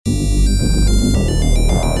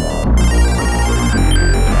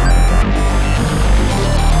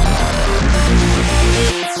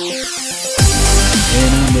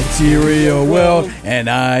material world, and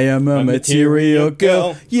I am a material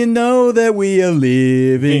girl. You know that we are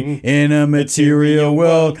living in a material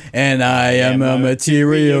world, and I am a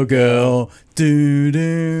material girl. Do,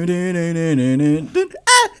 do, do, do, do, do, do.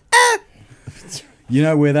 You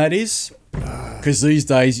know where that is? Because these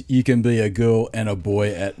days you can be a girl and a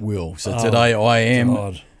boy at will. So today I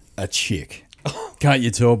am a chick. Can't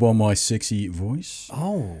you tell by my sexy voice?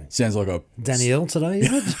 Oh. Sounds like a... Danielle today,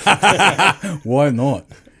 is it? Why not?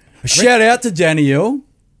 Shout out to Danielle.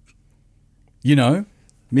 You know,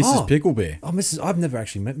 Mrs. Picklebear. Oh, I've never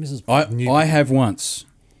actually met Mrs. I have once.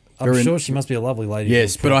 I'm sure she must be a lovely lady.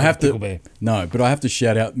 Yes, but I have to... Picklebear. No, but I have to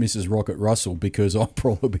shout out Mrs. Rocket Russell because I'm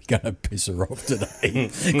probably going to piss her off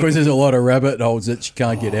today because there's a lot of rabbit holes that she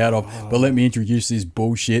can't get out of. But let me introduce this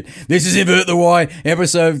bullshit. This is Invert the Y,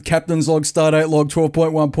 episode Captain's Log, Stardate Log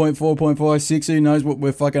 12.1.4.56. Who knows what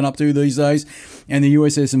we're fucking up to these days? And the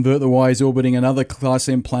USS Invert the Y is orbiting another Class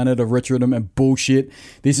M planet of retrodom and bullshit.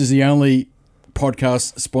 This is the only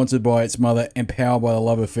podcast sponsored by its mother and powered by the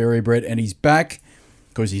love of fairy bread. And he's back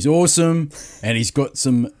because he's awesome and he's got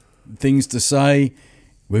some things to say.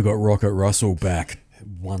 We've got Rocket Russell back.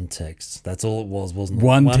 One text. That's all it was, wasn't it?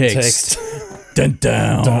 One text. Dun,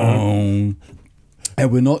 dun. Dun.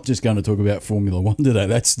 And we're not just going to talk about Formula One today.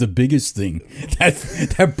 That's the biggest thing.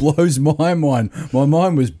 That blows my mind. My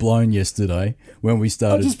mind was blown yesterday when we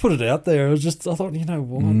started. I just put it out there. I thought, you know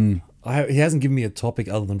what? He hasn't given me a topic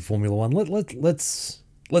other than Formula One. Let's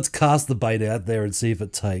cast the bait out there and see if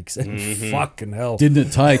it takes. And fucking hell, didn't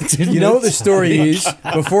it take? You know what the story is?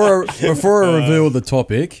 Before I reveal the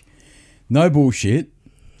topic, no bullshit.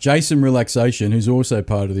 Jason Relaxation, who's also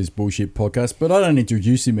part of this bullshit podcast, but I don't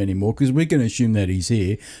introduce him anymore because we can assume that he's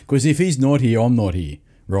here. Because if he's not here, I'm not here,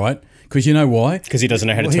 right? Because you know why? Because he doesn't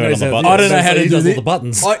know how to turn on the buttons. I don't know how to do all the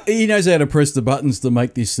buttons. He knows how to press the buttons to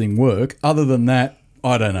make this thing work. Other than that,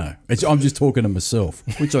 I don't know. I'm just talking to myself,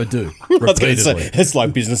 which I do repeatedly. It's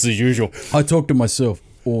like business as usual. I talk to myself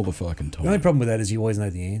all the fucking time. The only problem with that is you always know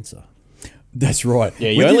the answer. That's right. Yeah,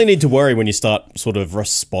 you only need to worry when you start sort of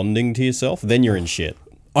responding to yourself. Then you're in shit.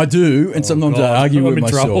 I do, and sometimes I argue with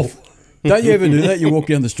myself. Trouble. Don't you ever do that? You walk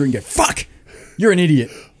down the street and go, "Fuck, you're an idiot."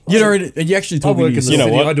 You know, and you actually talk to yourself. You know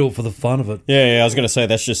what? I do it for the fun of it. Yeah, I was going to say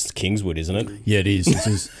that's just Kingswood, isn't it? Yeah, it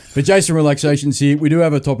is. But Jason Relaxation's here. We do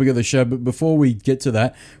have a topic of the show, but before we get to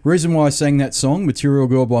that, reason why I sang that song, "Material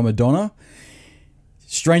Girl" by Madonna.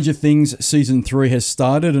 Stranger Things season 3 has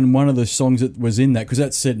started, and one of the songs that was in that, because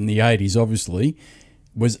that's set in the 80s, obviously,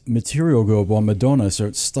 was "Material Girl" by Madonna, so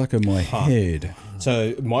it's stuck in my head.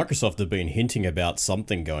 So Microsoft have been hinting about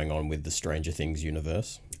something going on with the Stranger Things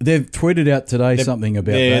universe. They've tweeted out today something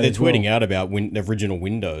about that. Yeah, they're tweeting out about the original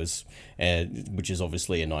Windows, which is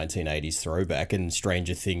obviously a 1980s throwback, and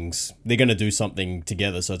Stranger Things. They're going to do something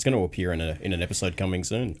together, so it's going to appear in an episode coming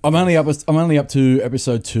soon. I'm only up to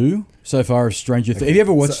episode 2 so far of Stranger Things. Have you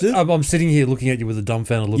ever watched it? I'm sitting here looking at you with a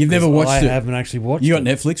dumbfounded look. You've never watched it? I haven't actually watched it. You got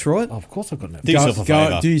Netflix, right? Oh, of course I've got Netflix.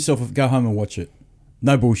 Do yourself a favour. Go home and watch it.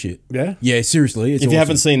 No bullshit. Yeah? Yeah, seriously. It's if you awesome.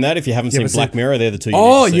 haven't seen that, if you haven't seen Black Mirror, they're the two you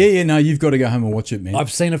Oh, need to see. yeah, no, you've got to go home and watch it, man.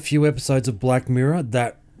 I've seen a few episodes of Black Mirror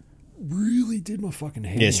that really did my fucking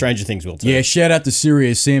head. Yeah, Stranger Things will too. Yeah, shout out to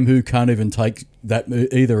Serious Sam, who can't even take that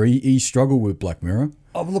either. He struggled with Black Mirror.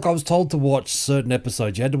 Oh, look, I was told to watch certain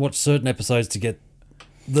episodes. You had to watch certain episodes to get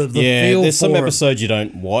the feel there's some for episodes you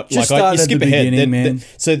don't watch. Just like start you at skip the ahead. beginning, man.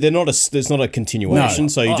 So there's not a continuation. No.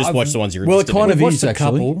 So you just watch the ones you're Well, it interested kind in. of We've is, watched a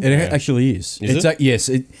actually. couple. It actually is. Is it?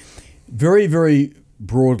 Yes. Very, very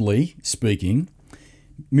broadly speaking,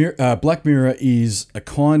 Black Mirror is a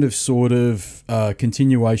kind of sort of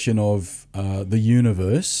continuation of the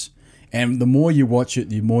universe. And the more you watch it,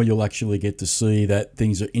 the more you'll actually get to see that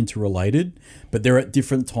things are interrelated, but they're at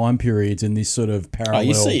different time periods in this sort of parallel.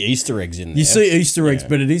 You see Easter eggs in there. You see Easter eggs,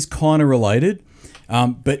 but it is kind of related.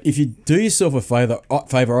 But if you do yourself a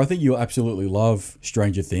favor, I think you'll absolutely love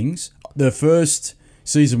Stranger Things. The first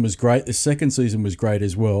season was great. The second season was great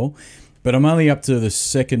as well. But I'm only up to the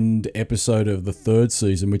second episode of the third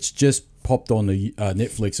season, which just popped on the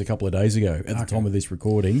Netflix a couple of days ago at the time of this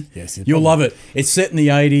recording. Yes, you'll love it. It's set in the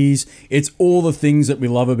 80s. It's all the things that we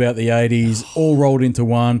love about the 80s, all rolled into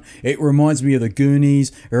one. It reminds me of the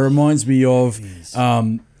Goonies. It reminds me of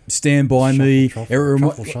Stand By Me.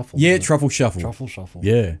 Truffle Shuffle. Yeah, Truffle Shuffle. Truffle Shuffle.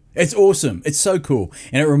 Yeah. It's awesome. It's so cool.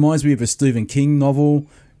 And it reminds me of a Stephen King novel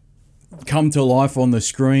come to life on the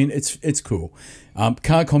screen. It's cool.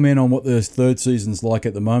 Can't comment on what the third season's like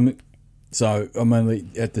at the moment. So I'm only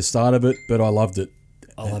at the start of it, but I loved it.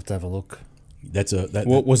 I'll have to have a look.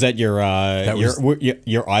 What was that? Your was-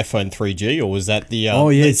 your iPhone 3G, or was that the Oh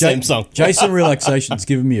yeah, the Samsung? Jason Relaxation's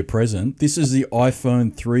given me a present. This is the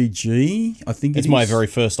iPhone 3G. I think It's my very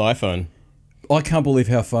first iPhone. I can't believe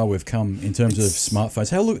how far we've come in terms of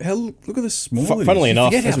smartphones. Look at the small. it is. Funnily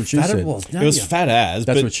enough, Forget that's how what she fat said. it was. it was fat as.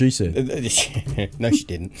 That's but what she said. No, she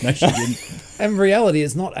didn't. No, she didn't. In reality,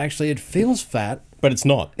 it's not actually. It feels fat. But it's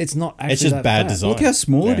not. It's not actually. It's just that bad fat. design. Look how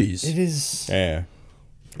small it Yeah. is. It is. Yeah,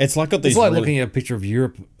 it's like got these. It's like really- looking at a picture of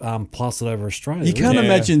Europe plastered over Australia. You can't Yeah.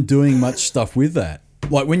 imagine doing much stuff with that.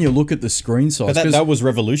 Like when you look at the screen size. But 'cause- that was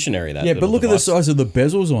revolutionary. That yeah, but little look at the device. size of the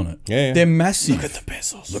bezels on it. Yeah. They're massive. Look at the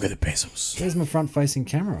bezels. Look at the bezels. Where's my front-facing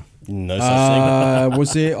camera? No such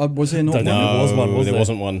thing. Was there not Don't know. one? There was one, was there there?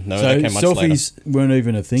 wasn't one. No, So that came much later. selfies weren't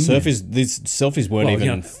even a thing. then. These selfies weren't Well, even.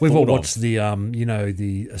 you know, we've all thought of. watched the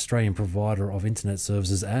the Australian provider of internet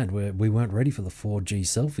services ad where we weren't ready for the 4G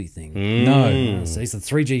selfie thing. No. So it's a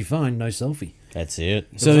 3G phone, no selfie. That's it.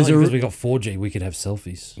 So So there's because a we got 4G, we could have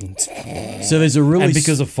selfies, so there's a really and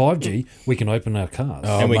because of 5G, we can open our cars.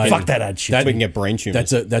 Oh, And we mate. can- Fuck that ad shit. we can get brain tumors.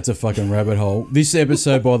 that's a fucking rabbit hole. This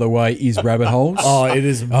episode, by the way, is rabbit holes. Oh, it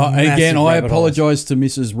is. And again, massive I rabbit apologise to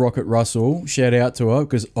Mrs. Rocket Russell. Shout out to her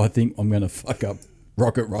because I think I'm going to fuck up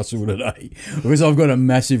Rocket Russell today because I've got a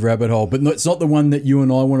massive rabbit hole. But no, it's not the one that you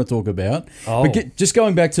and I want to talk about. Oh. But just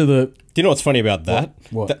going back to the Do you know what's funny about that?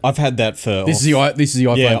 What? I've had that for. this is the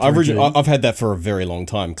iPhone. yeah. 3G. I've had that for a very long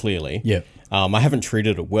time. Clearly. Yeah. I haven't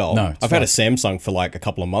treated it well. No, it's I've had a Samsung for like a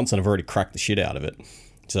couple of months, and I've already cracked the shit out of it.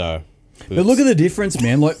 So. But look at the difference,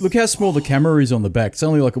 man. Like, look how small the camera is on the back. It's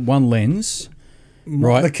only like one lens.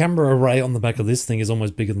 Right. The camera array on the back of this thing is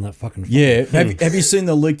almost bigger than that fucking phone. Yeah. Have you seen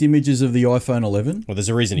the leaked images of the iPhone 11? Well, there's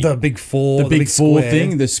a reason he. The big four. The big four square.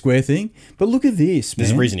 thing, the square thing. But look at this, man.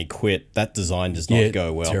 There's a reason he quit. That design does not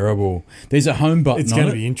go well. Terrible. There's a home button It's on going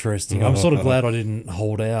it. to be interesting. I'm sort of glad I didn't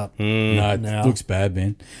hold out. No, it now. looks bad,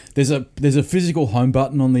 man. There's a physical home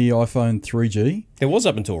button on the iPhone 3G. There was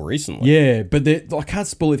up until recently. Yeah, but I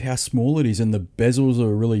can't believe how small it is, and the bezels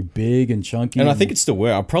are really big and chunky. And I think it's still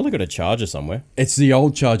work. I've probably got a charger somewhere. it's the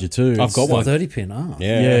old charger too. I've got The one. 30 pin. Ah,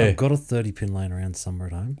 Yeah. I've got a 30 pin laying around somewhere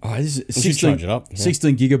at home. Oh, this is We should charge it up, yeah.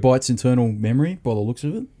 16 gigabytes internal memory by the looks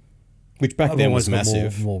of it. Which back I've then always was got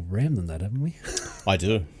massive. More RAM than that, haven't we? I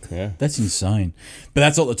do. Yeah. That's insane. But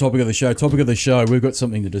that's not the topic of the show. Topic of the show, we've got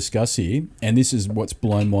something to discuss here, and this is what's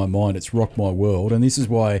blown my mind. It's rocked my world, and this is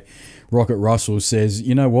why Rocket Russell says,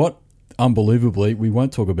 you know what? Unbelievably, we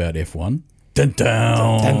won't talk about F1. Dun,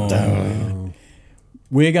 dun. Dun, dun.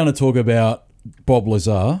 We're going to talk about Bob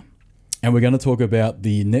Lazar, and we're going to talk about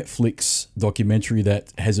the Netflix documentary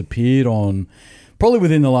that has appeared on probably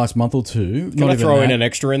within the last month or two. Can I throw in an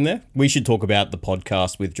extra in there? We should talk about the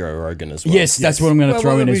podcast with Joe Rogan as well. Yes, that's what I'm going to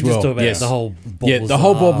throw in we as just well. talk about Yes. the whole Bob Yeah, the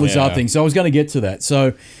whole Bob Lazar Yeah. thing. So I was going to get to that.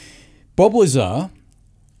 So Bob Lazar,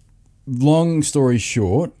 long story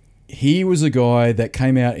short, he was a guy that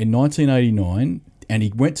came out in 1989 and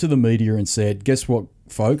he went to the media and said, guess what,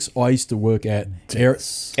 folks? I used to work at...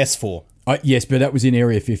 S4. yes, but that was in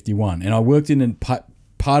Area 51. And I worked in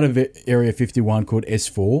part of Area 51 called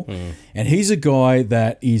S4. And he's a guy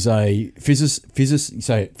that is a physicist.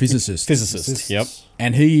 Physicist. Yep.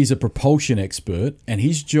 And he is a propulsion expert. And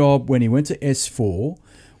his job when he went to S4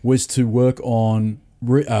 was to work on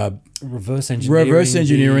reverse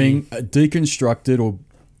engineering. deconstructed or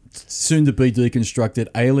soon to be deconstructed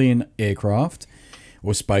alien aircraft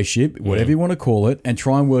or spaceship, whatever you want to call it, and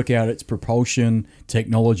try and work out its propulsion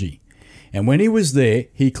technology. And when he was there,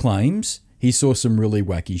 he claims he saw some really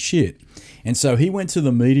wacky shit. And so he went to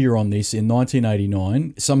the media on this in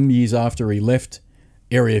 1989, some years after he left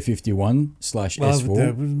Area 51 /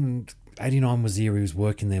 S4. 89 was the year he was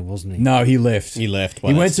working there, wasn't he? No, he left. He left.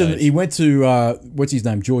 He went to what's his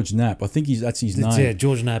name? George Knapp. I think that's his name. Yeah,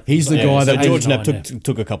 George Knapp. He's the guy so that George 89, Knapp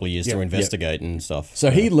took a couple of years to Yeah. investigate and stuff.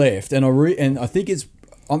 So he left, and I think it's.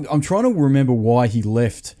 I'm trying to remember why he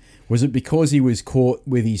left. Was it because he was caught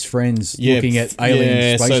with his friends looking at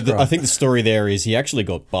alien spacecraft? So I think the story there is he actually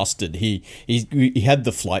got busted. He had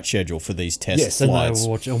the flight schedule for these test Yes, and they flights,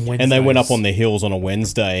 were watching on and they went up Wednesdays. on the hills on a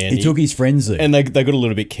Wednesday, and he took his friends there. and they got a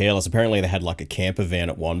little bit careless. Apparently, they had like a camper van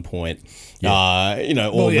at one point. All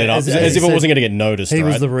Well, yeah, lit up as as he if it said, wasn't going to get noticed. He right?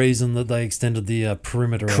 was the reason that they extended the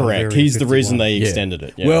perimeter. Of Correct. Area He's the 51. reason they Yeah. extended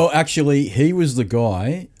it. Yeah. Well, actually, he was the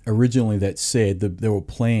guy originally that said that there were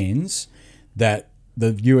plans that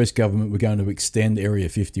the US government were going to extend Area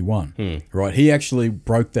 51. Right? He actually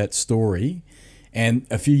broke that story. And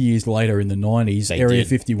a few years later in the 90s, They Area did.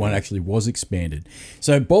 51 actually was expanded.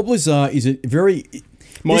 So Bob Lazar is a very...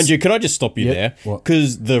 Mind you, can I just stop you Yep. there? What?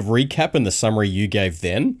 Because the recap and the summary you gave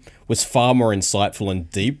then was far more insightful and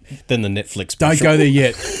deep than the Netflix Don't special. go there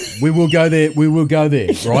yet. We will go there. We will go there,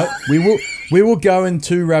 right? We will go in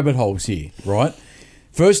two rabbit holes here, right?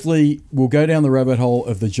 Firstly, we'll go down the rabbit hole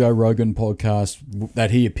of the Joe Rogan podcast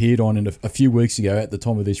that he appeared on a few weeks ago at the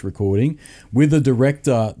time of this recording with the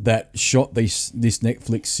director that shot this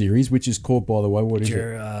Netflix series, which is called, by the way, what is it?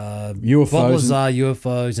 UFOs. Bob Lazar,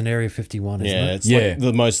 UFOs, and Area 51, isn't Yeah, it? it's like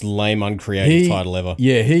the most lame, uncreative title ever.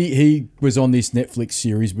 Yeah, he was on this Netflix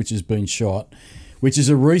series which has been shot, which is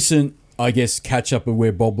a recent, I guess, catch up of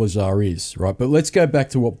where Bob Lazar is, right? But let's go back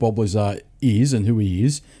to what Bob Lazar is and who he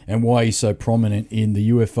is and why he's so prominent in the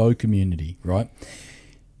UFO community, right?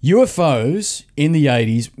 UFOs in the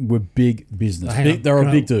 80s were big business. Hang on, They're a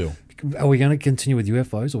can big deal. Are we going to continue with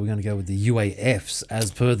UFOs or are we going to go with the UAFs as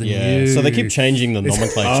per the Yeah, new... so they keep changing the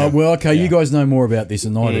nomenclature. Well, okay, you guys know more about this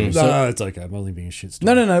than I do. So, No, it's okay. I'm only being a shit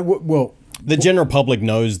no. Well, The general public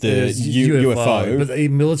knows the UFO. But the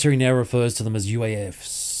military now refers to them as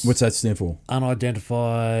UAFs. what's that stand for?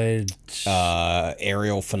 Unidentified...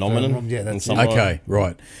 aerial phenomenon. Yeah, that's in some way. Okay,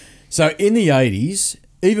 right. So in the 80s,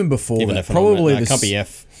 even before Even that, a phenomenon. probably No, the it can't be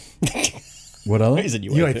F. What are they? Is it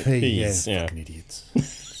UAP, UAPs? yeah, fucking idiots.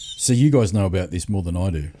 So you guys know about this more than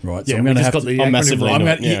I do, right? So Yeah, I'm we going to just have got to. the I'm acronym massively wrong.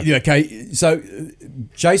 not- yeah. Okay, so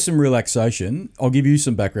Jason Relaxation, I'll give you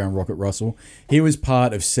some background, Rocket Russell. He was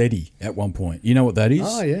part of SETI at one point. You know what that is?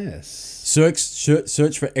 Oh, yes.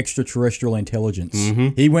 Search for extraterrestrial intelligence.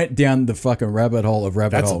 He went down the fucking rabbit hole of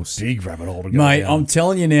rabbit That's holes. a big rabbit hole to go Mate, down. I'm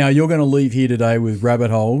telling you now, you're going to leave here today with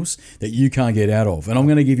rabbit holes that you can't get out of. And I'm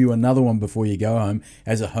going to give you another one before you go home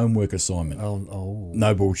as a homework assignment. Oh,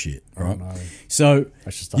 No bullshit, right? no. So I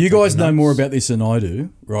should start you guys taking know more notes. about this than I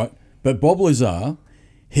do, right? But Bob Lazar,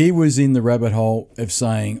 he was in the rabbit hole of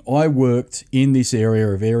saying, I worked in this area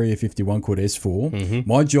of Area 51 called S4.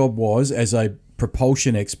 My job was as a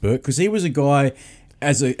propulsion expert because he was a guy,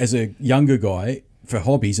 as a younger guy, for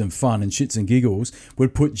hobbies and fun and shits and giggles,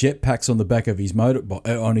 would put jetpacks on the back of his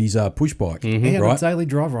on his push bike, He had right? a daily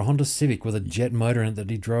driver, a Honda Civic with a jet motor in it that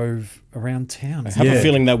he drove around town. I have Yeah. a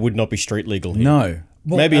feeling that would not be street legal here. No,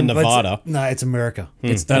 Maybe in but it's- Nevada. No, it's America.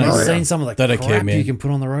 it's Have you don't, seen some of the They don't crap care, man. you can put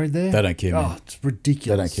on the road there? They don't care, man. Oh, it's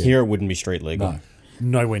ridiculous. They don't care. Here it wouldn't be street legal. No.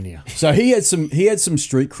 Nowhere near. So he had some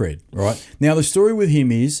street cred, right? Now the story with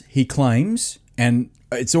him is he claims, and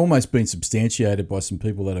it's almost been substantiated by some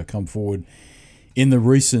people that have come forward in the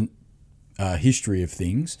recent history of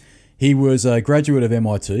things. He was a graduate of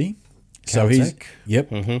MIT, so he's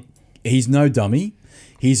Caltech. he's no dummy.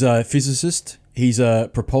 He's a physicist. He's a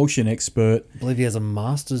propulsion expert. I believe he has a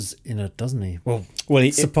master's in it, doesn't he? Well, Well,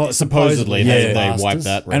 supposedly yeah. they Masters. wiped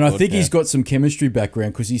that record. And I think yeah. he's got some chemistry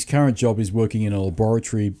background because his current job is working in a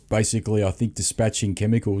laboratory, basically, I think, dispatching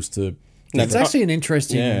chemicals to. No, it's actually an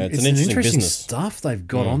interesting. Yeah, it's an interesting business. stuff they've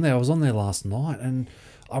got on there. I was on there last night, and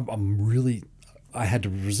I'm really. I had to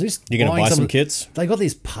resist. You're gonna buying buy some of- kits? They got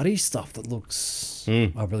this putty stuff that looks.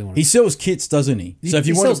 I really want. He sells kits, doesn't he? So if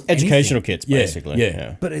you he want sells to, educational anything. kits, Yeah, basically.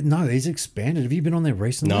 yeah. But no, he's expanded. Have you been on there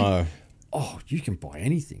recently? No. Oh, you can buy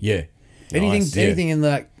anything. yeah. Anything. Nice. Anything in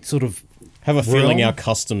that sort of. Have a feeling Realm? our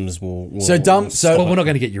customs will So dumb. So Well, we're not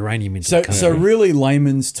going to get uranium into So, the country. so really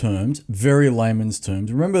layman's terms, very layman's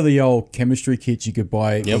terms. Remember the old chemistry kits you could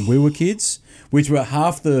buy when we were kids, which were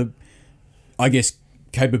half the, I guess,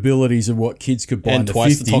 capabilities of what kids could buy And in the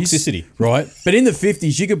twice 50s. the toxicity. Right? But in the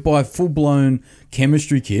 50s, you could buy full-blown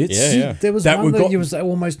chemistry kits. Yeah, yeah. There was that one were that got- was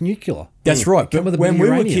almost nuclear. That's right. Come with But a bit when of we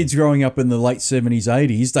were uranium. kids growing up in the late 70s,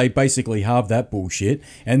 80s, they basically halved that bullshit,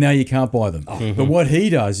 and now you can't buy them. But what he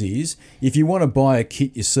does is, if you want to buy a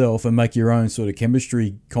kit yourself and make your own sort of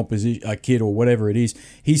chemistry composition kit or whatever it is,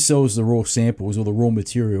 he sells the raw samples or the raw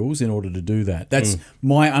materials in order to do that. That's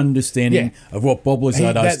my understanding of what Bob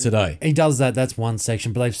Lazar does today. He does that. That's one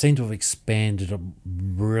section, but they've seemed to have expanded it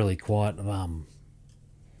really quite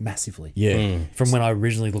massively. Yeah. From when I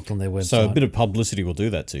originally looked on their website. So a bit of publicity will do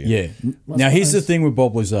that to you. Yeah. Now, here's the thing with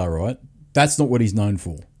Bob Lazar, right? That's not what he's known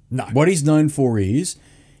for. No. What he's known for is,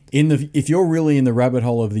 if you're really in the rabbit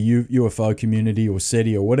hole of the UFO community or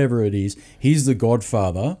SETI or whatever it is, he's the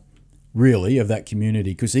godfather, really, of that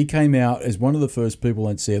community because he came out as one of the first people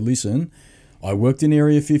and said, listen, I worked in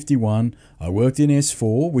Area 51, I worked in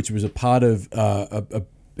S4, which was a part of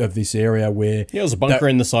this area where... Yeah, it was a bunker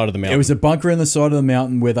in the side of the mountain. It was a bunker in the side of the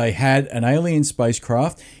mountain where they had an alien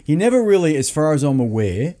spacecraft. He never really, as far as I'm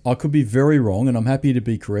aware, I could be very wrong, and I'm happy to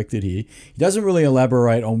be corrected here. He doesn't really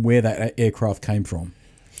elaborate on where that aircraft came from.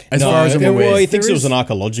 As far as I'm well, aware. he thinks There it was is- an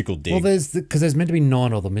archaeological dig. well, there's meant to be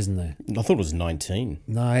 9 of them, isn't there? I thought it was 19.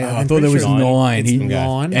 No, I thought there was 9. It's He,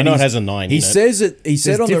 9. I know it has a 9. he in it. says it. He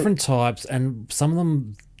said There's on different types, and some of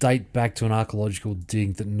them date back to an archaeological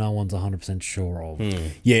dig that no one's 100% sure of.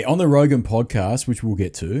 Yeah, on the Rogan podcast, which we'll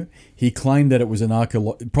get to, he claimed that it was an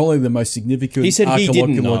probably the most significant. He said he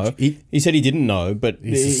didn't know. He- He said he didn't know, but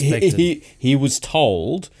suspected. he was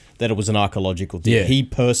told that it was an archaeological dig. Yeah. He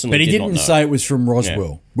personally but he did didn't not know. say it was from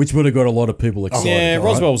Roswell, which would have got a lot of people excited. Yeah, right?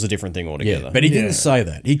 Roswell was a different thing Yeah, altogether. but he didn't Yeah. say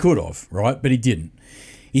that. He could have, right? But he didn't.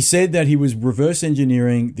 He said that he was reverse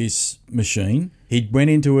engineering this machine. He went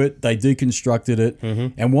into it, they deconstructed it,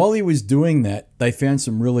 and while he was doing that, they found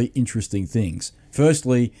some really interesting things.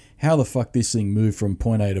 Firstly, how the fuck this thing moved from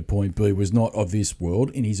point A to point B was not of this world,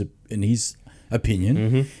 in his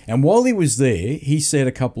opinion. And while he was there, he said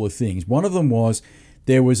a couple of things. One of them was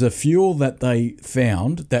there was a fuel that they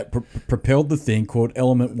found that propelled the thing called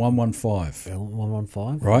element 115.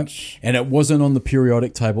 115? Right, and it wasn't on the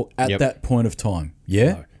periodic table at Yep. that point of time.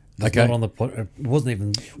 Yeah, It's not on the point. It wasn't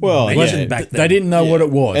even. Well, mentioned yeah, back then. they didn't know what it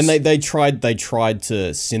was, And they tried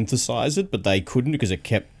to synthesize it, but they couldn't because it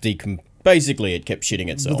kept basically it kept shitting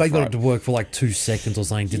itself. But they got right? it to work for like 2 seconds or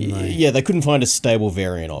something, didn't they? Yeah, they couldn't find a stable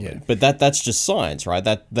variant of Yeah. it. But that's just science, right?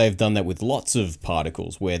 That they've done that with lots of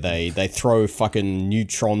particles where they throw fucking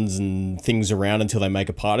neutrons and things around until they make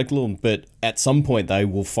a particle, but at some point they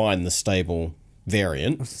will find the stable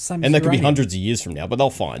variant. Same And as that could be uranium. hundreds of years from now, but they'll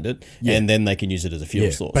find it and then they can use it as a fuel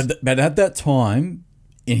yeah. source. But at that time,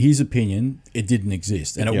 in his opinion, it didn't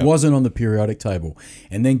exist, and it Yeah. wasn't on the periodic table.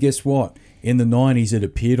 And then guess what? In the 90s, it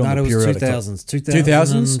appeared on No, the it was periodic 2000s. table.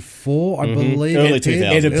 2004, I believe. Early It appeared.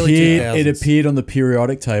 2000s. It Early appeared. 2000s. It appeared on the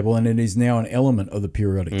periodic table, and it is now an element of the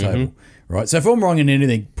periodic table. Right. So if I'm wrong in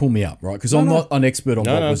anything, pull me up. Right, because I'm not an expert on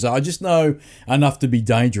Bob Lazar. I just know enough to be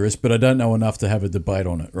dangerous, but I don't know enough to have a debate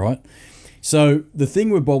on it. Right. So the thing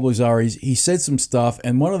with Bob Lazar is he said some stuff,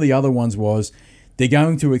 and one of the other ones was they're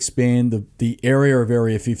going to expand the area of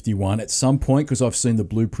Area 51 at some point because I've seen the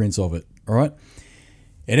blueprints of it. All right.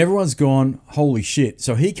 And everyone's gone, holy shit.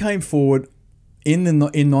 So he came forward in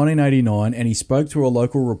 1989 and he spoke to a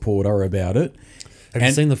local reporter about it. Have you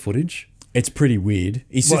and- seen the footage? It's pretty weird.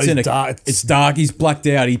 He sits Well, in it's a dark. It's dark. He's blacked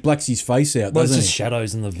out. He blacks his face out, Well, it's doesn't just he?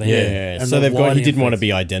 shadows in the van. yeah, And so the they've got. He lighting didn't want to effects.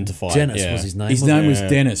 be identified. Dennis yeah. was his name. His wasn't name it? was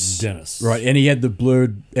Dennis. Dennis. Right, and he had the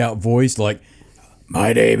blurred out voice like,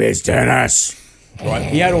 "My name is Dennis." Right,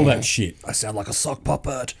 he had all that shit. I sound like a sock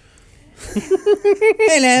puppet.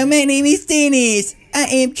 Hello, my name is Dennis. I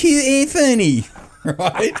am cute and funny.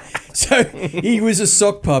 Right? So he was a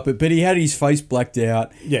sock puppet, but he had his face blacked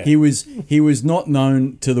out. Yeah. He was not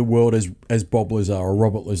known to the world as Bob Lazar or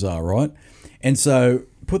Robert Lazar, right? And so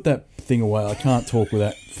put that thing away. I can't talk with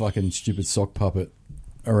that fucking stupid sock puppet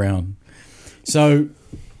around. So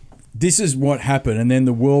this is what happened, and then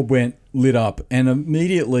the world went lit up, and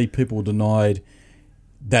immediately people denied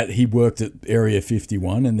that he worked at Area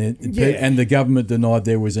 51, and then and the government denied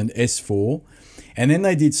there was an S4, and then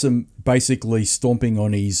they did some basically stomping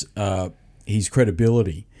on his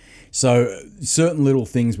credibility. So certain little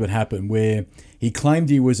things would happen where he claimed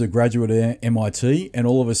he was a graduate at MIT, and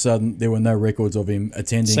all of a sudden there were no records of him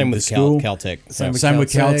attending Same the with school. Caltech. Same Same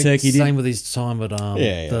with Caltech. He Same didn't- with his time at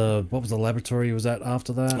Yeah. what was the laboratory he was at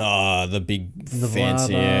after that? The big Nevada.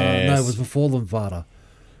 fancy. No, it was before Nevada.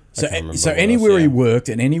 So, can't remember so what anywhere else, he yeah. worked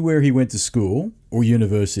and anywhere he went to school or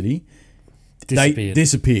university, they Disappeared.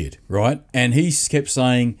 disappeared, right? And he kept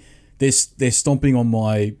saying, they're stomping on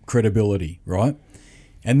my credibility, right?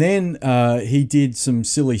 And then he did some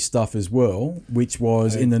silly stuff as well, which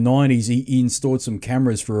was in the 90s, he installed some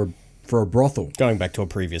cameras for a brothel. Going back to a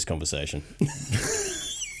previous conversation.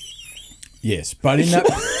 Yes, but in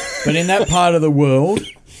that part of the world,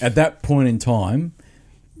 at that point in time,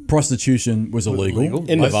 prostitution was illegal.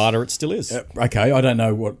 In Nevada, it still is. Okay, I don't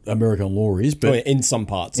know what American law is, but In some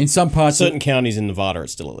parts. in some parts, certain counties in Nevada,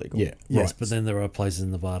 it's still illegal. yeah, Yes, right. but then there are places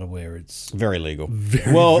in Nevada where it's Very legal.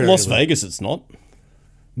 very Las legal. Vegas, it's not.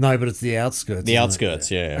 no, but it's the outskirts. The isn't it? outskirts,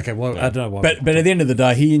 yeah. Okay, well, I don't know why. But at the end of the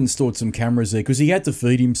day, he installed some cameras there because he had to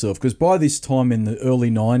feed himself. Because by this time in the early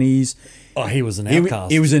 90s, oh, he was an he,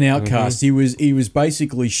 outcast. he was an outcast. He was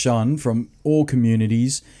basically shunned from all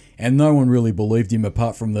communities, and no one really believed him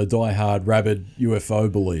apart from the diehard rabid UFO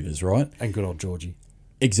believers, right? and good old Georgie.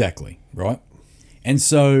 Exactly, right? And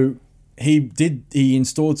so he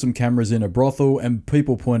installed some cameras in a brothel, and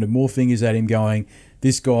people pointed more fingers at him going,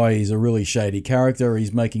 this guy is a really shady character.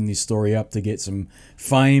 He's making this story up to get some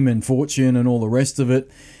fame and fortune and all the rest of it.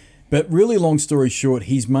 But really, long story short,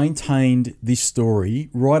 he's maintained this story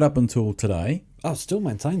right up until today, Oh, still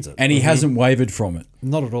maintains it. and he hasn't wavered from it.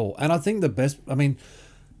 Not at all. And I think the best, I mean,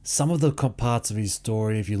 some of the parts of his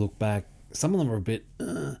story, if you look back, some of them are a bit,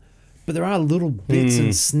 but there are little bits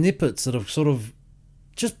and snippets that have sort of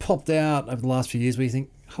just popped out over the last few years where you think,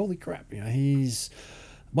 holy crap, he's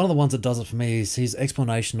One of the ones that does it for me is his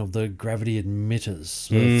explanation of the gravity emitters.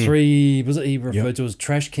 The three, was it he referred to as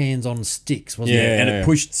trash cans on sticks, wasn't it? And it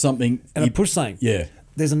pushed something. And it pushed something. Yeah.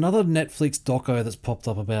 There's another Netflix doco that's popped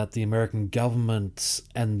up about the American government,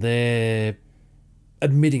 and they're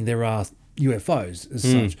admitting there are UFOs as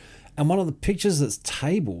such. And one of the pictures that's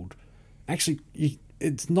tabled, actually,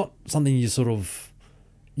 it's not something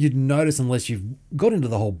you'd notice unless you've got into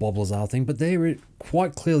the whole Bob Lazar thing, but there it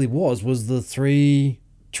quite clearly was the three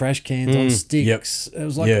trash cans on sticks. It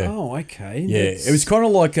was like, oh, okay. Yeah, it was kind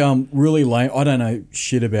of like really lame. I don't know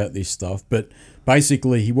shit about this stuff, but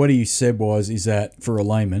basically what he said is that, for a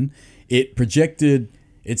layman, it projected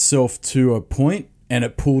itself to a point and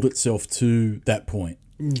it pulled itself to that point.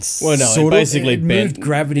 Well, no, Sort it of, basically it moved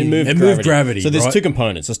gravity. It moved gravity, So there's right? two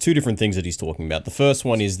components. There's two different things that he's talking about. The first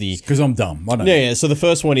one is the Because I'm dumb. I don't know. yeah. So the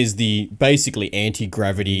first one is the basically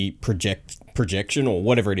anti-gravity projection or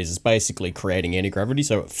whatever it is. It's basically creating anti-gravity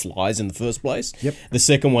so it flies in the first place. Yep. The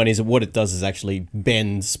second one is what it does is actually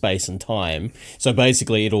bend space and time. So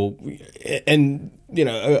basically it'll and you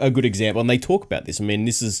know a good example, and they talk about this. I mean,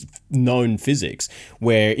 this is known physics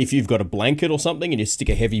where if you've got a blanket or something and you stick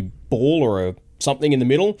a heavy ball or something in the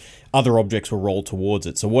middle, other objects will roll towards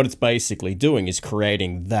it. So what it's basically doing is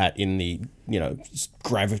creating that in the, you know,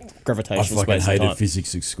 gravitational I space fucking and hated time.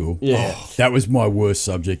 physics at school. Yeah. Oh, that was my worst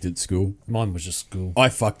subject at school. Mine was just school. I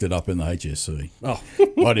fucked it up in the HSC. Oh,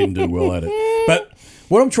 I didn't do well at it. But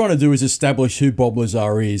what I'm trying to do is establish who Bob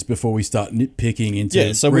Lazar is before we start nitpicking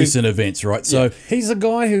into recent events, right? So he's a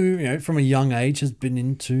guy who, you know, from a young age has been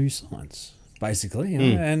into science, basically. You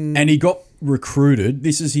know, and he got recruited.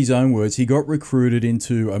 This is his own words. He got recruited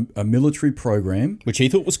into a military program, Which he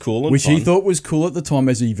thought was cool and which fun. he thought was cool at the time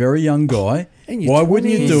as a very young guy. In your Why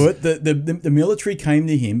wouldn't you 20s. do it? The military came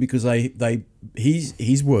to him because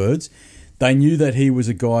his words, they knew that he was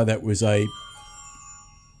a guy that was a.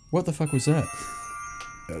 What the fuck was that?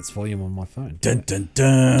 that's volume on my phone. Dun dun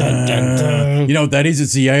dun. Dun, dun, dun. You know what that is?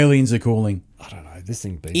 It's the aliens are calling. I don't know. This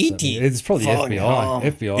thing beats E.T. that. It's probably the Fuck FBI. off.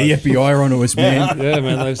 FBI. The FBI are onto us, man. Yeah,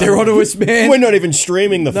 man. They're onto us, man. We're not even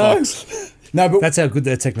streaming the No. fucks. No, but That's how good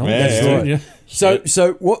their technology Yeah, is. yeah. Right. Yeah.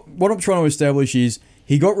 so what I'm trying to establish is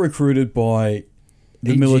he got recruited by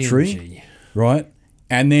the military, EG&G. right?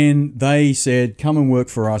 And then they said, "Come and work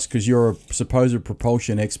for us because you're a supposed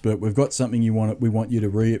propulsion expert. We've got something we want you to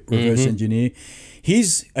reverse engineer."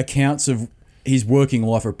 His accounts of his working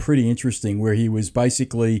life are pretty interesting, where he was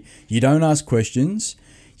basically, you don't ask questions,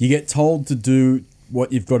 you get told to do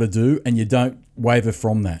what you've got to do, and you don't waver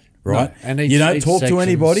from that, right? And you don't each talk to section's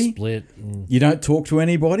anybody. Split. You don't talk to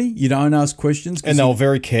anybody. You don't ask questions. 'cause And they were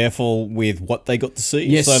very careful with what they got to see.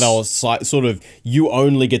 Yes. So they were sort of, you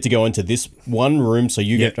only get to go into this one room, so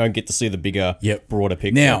you don't get to see the bigger, broader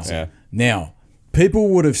picture. Now, people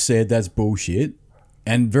would have said that's bullshit,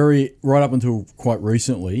 and right up until quite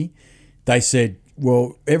recently, they said,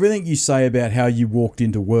 well, everything you say about how you walked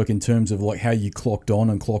into work in terms of like how you clocked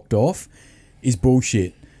on and clocked off is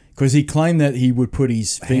bullshit. Because he claimed that he would put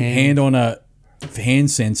his hand on a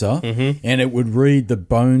hand sensor and it would read the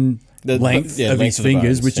bone length of his length of the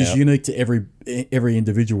fingers, bones, which is unique to every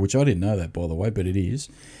individual, which I didn't know that, by the way, but it is.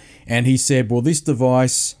 And he said, well, this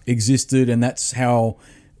device existed and that's how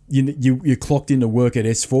you clocked into work at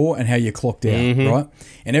S4 and how you clocked out, right?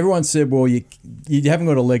 And everyone said, well, you haven't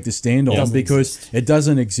got a leg to stand on because it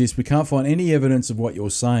doesn't exist. We can't find any evidence of what you're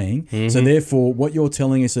saying. So therefore, what you're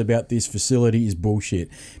telling us about this facility is bullshit.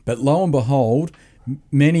 But lo and behold,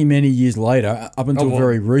 many, many years later, up until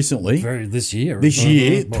very recently, This year. This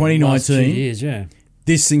year, 2019, last 2 years, yeah.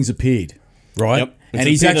 this thing's appeared, right? Yep.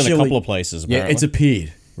 It's appeared in a couple of places, Yeah, apparently. it's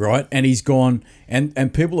appeared, right? And he's gone,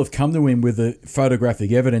 and people have come to him with the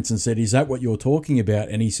photographic evidence and said, is that what you're talking about?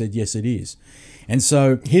 And he said, yes, it is. And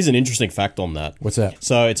so... Here's an interesting fact on that. What's that?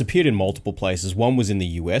 So it's appeared in multiple places. One was in the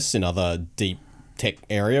US, another deep tech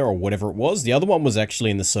area or whatever it was. The other one was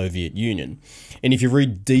actually in the Soviet Union. And if you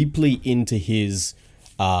read deeply into his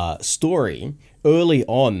story, early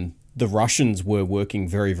on, the Russians were working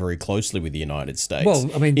very, very closely with the United States. Well,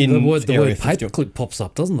 I mean, in the word Area 51. paperclip pops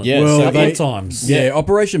up, doesn't it? Yeah, Well, so several they- times. Yeah,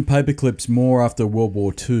 Operation Paperclip's more after World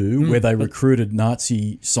War II, where they recruited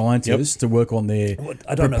Nazi scientists to work on their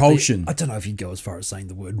propulsion. I don't know if you'd go as far as saying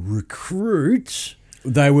the word recruit.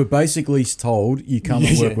 They were basically told, you come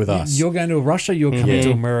and work with us. You're going to Russia, you're coming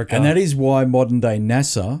to America. And that is why modern day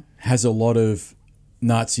NASA has a lot of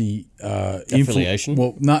Nazi Affiliation?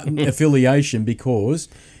 affiliation, because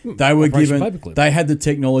they were Operation given, Paperclip. they had the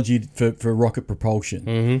technology for rocket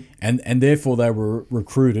propulsion, and therefore they were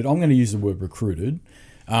recruited. I'm going to use the word recruited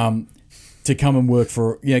to come and work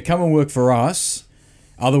for us.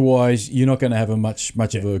 Otherwise, you're not going to have a much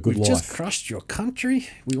of a good We life. just crushed your country.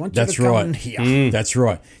 We want That's you to come right. in here. That's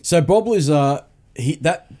right. So Bob Lazar,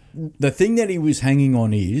 the thing that he was hanging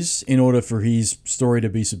on is, in order for his story to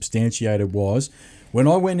be substantiated, was when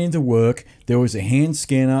I went into work, there was a hand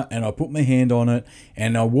scanner, and I put my hand on it,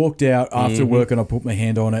 and I walked out after work, and I put my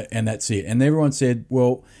hand on it, and that's it. And everyone said,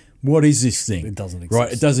 "Well, what is this thing?" It doesn't Right?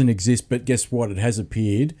 exist. It doesn't exist. But guess what? It has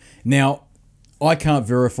appeared. Now, I can't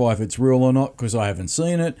verify if it's real or not because I haven't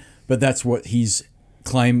seen it. But that's what his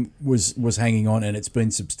claim was hanging on, and it's been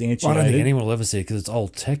substantiated. I don't think anyone will ever see it because it's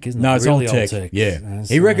old tech, isn't it? No, it's really old tech. Yeah,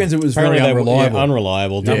 so- he reckons it was very Apparently they were- unreliable. Yeah,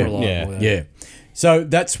 unreliable. Yeah. Unreliable, Yeah. Yeah. So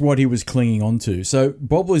that's what he was clinging on to. So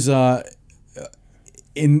Bob Lazar,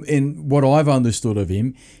 in what I've understood of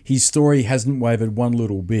him, his story hasn't wavered one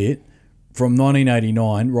little bit from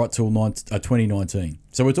 1989 right till 2019.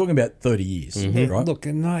 So we're talking about 30 years, right? Look,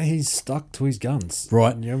 no, he's stuck to his guns.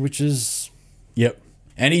 Right. Yeah, which is Yep.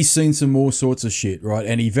 And he's seen some more sorts of shit, right?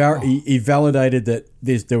 And he validated that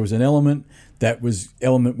there was an element that was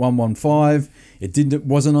element 115. It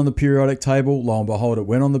wasn't on the periodic table. Lo and behold, it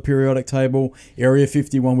went on the periodic table. Area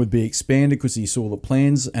 51 would be expanded because he saw the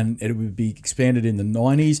plans, and it would be expanded in the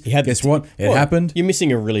 90s. Guess what? It happened. You're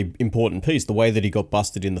missing a really important piece. The way that he got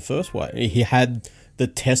busted in the first way, he had the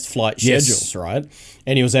test flight Yes. schedules, right?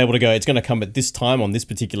 And he was able to go, it's going to come at this time on this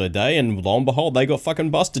particular day, and lo and behold, they got fucking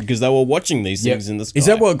busted because they were watching these things in the sky. Is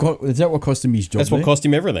that what cost him his job? That's what there? cost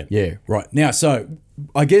him everything. Yeah, right. Now, so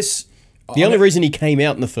I guess The only reason he came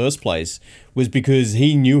out in the first place was because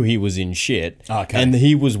he knew he was in shit. Okay. And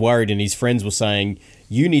he was worried, and his friends were saying,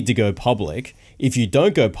 you need to go public. If you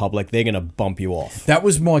don't go public, they're going to bump you off. that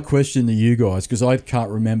was my question to you guys because I can't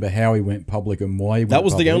remember how he went public and why he went That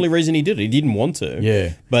was public. the only reason he did it. He didn't want to.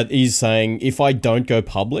 Yeah. But he's saying, if I don't go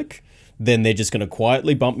public, then they're just going to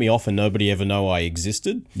quietly bump me off and nobody ever know I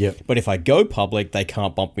existed. Yep. But if I go public, they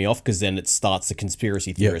can't bump me off because then it starts the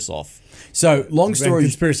conspiracy theorists off. So long and story.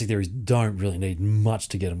 conspiracy theories don't really need much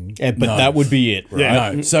to get them. Yeah, but No. that would be it,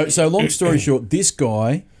 right? No. So long story short, this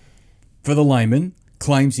guy, for the layman,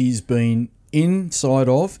 claims he's been inside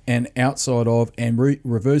of and outside of and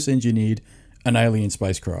reverse engineered an alien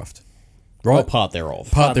spacecraft. Or Right? part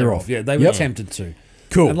thereof. Part thereof. Yeah, they were Yep. tempted to.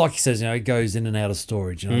 Cool. And like he says, it goes in and out of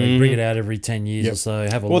storage. They bring it out every 10 years or so.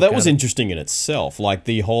 Have a Well, look that at was it. interesting in itself. Like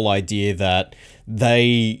the whole idea that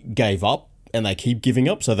they gave up and they keep giving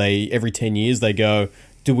up. So they every 10 years they go,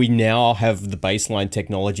 do we now have the baseline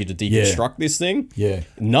technology to deconstruct this thing? Yeah.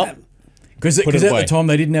 No. Because Put at it the away. time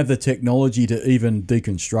they didn't have the technology to even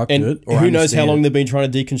deconstruct And it. Or who knows how understand long it. they've been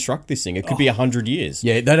trying to deconstruct this thing? It could be 100 years.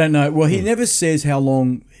 Yeah, they don't know. Well, he never says how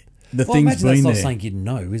long the Well, thing's imagine that's been not there. something you'd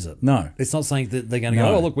know, is it? No. It's not something that they're going to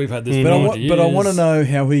No. go, oh, look, we've had this for But 90 I want to years." know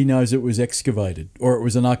how he knows it was excavated or it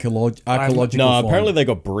was an archaeological No, find. apparently they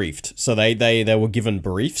got briefed. So they were given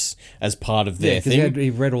briefs as part of their Yeah, because thing. he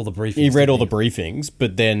read all the briefings. He read all the didn't briefings,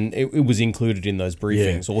 but then it was included in those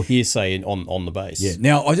briefings or hearsay on the base. Yeah.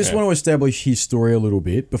 Now, I just want to establish his story a little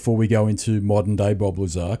bit before we go into modern day Bob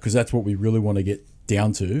Lazar, because that's what we really want to get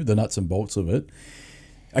down to, the nuts and bolts of it.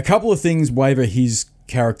 A couple of things waver his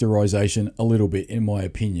characterization a little bit, in my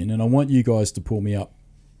opinion, and I want you guys to pull me up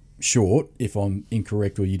short if I'm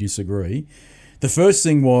incorrect or you disagree. The first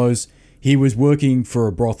thing was he was working for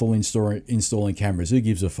a brothel installing cameras. Who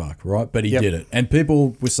gives a fuck, right? But he did it. And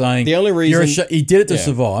people were saying The only "You're a reason- he did it to Yeah.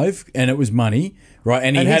 survive, and it was money, right?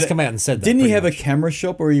 And, And he he's had come out and said that Didn't he pretty have much. a camera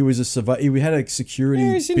shop, or he was he had a security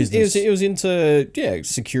Yeah, business? it was into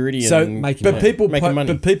security So, and making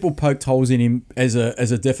money. people poked holes in him as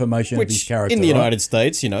a defamation of his Which character. in the right? United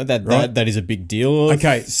States, that Right. that is a big deal.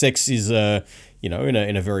 Okay. Sex is in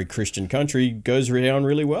a very Christian country goes down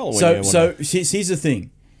really well. When So, you wanna- here's the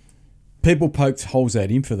thing: people poked holes at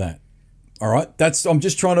him for that. All right, I'm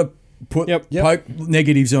just trying to poke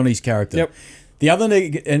negatives on his character. Yep. The other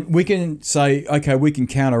and we can say, okay, we can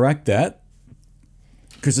counteract that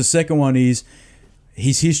because the second one is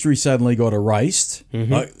his history suddenly got erased.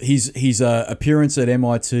 His appearance at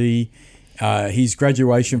MIT, his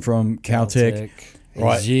graduation from Caltech.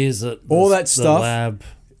 Right. His years at All the that stuff. lab.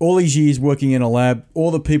 All these years working in a lab, all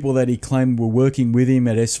the people that he claimed were working with him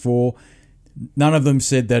at S4, none of them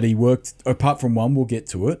said that he worked, apart from one, we'll get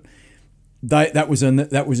to it. That was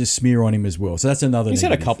a smear on him as well. So that's another he's had a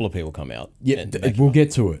negative. couple of people come out. Yeah, and make we'll get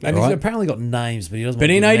to it. And all he's right? apparently got names, but he doesn't But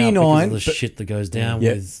want in to give them out 89 because of the shit that goes down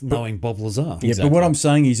Yeah, with knowing Bob Lazar. Yeah, Exactly. but what I'm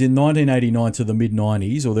saying is in 1989 to the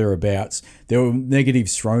mid-90s or thereabouts, there were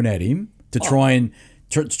negatives thrown at him to try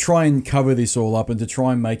and cover this all up and to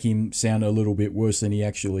try and make him sound a little bit worse than he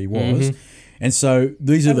actually was. And so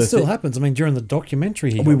these are And the it still happens. I mean, during the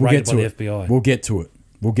documentary, he got we will raided get by to the it. FBI. We'll get to it.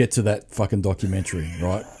 We'll get to that fucking documentary,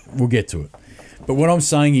 right? We'll get to it. But what I'm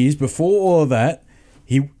saying is, before all of that,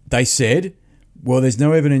 they said, well, there's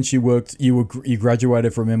no evidence you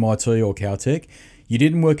graduated from MIT or Caltech. You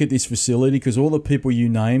didn't work at this facility because all the people you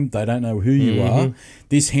named, they don't know who you are.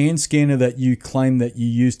 This hand scanner that you claim that you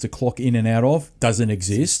used to clock in and out of doesn't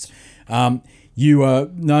exist. You are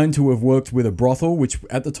known to have worked with a brothel, which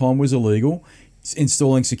at the time was illegal.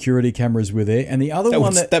 Installing security cameras were there. And the other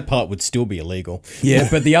that part would still be illegal. Yeah,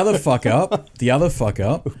 but the other fuck up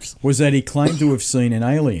was that he claimed to have seen an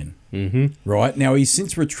alien. Right? Now, he's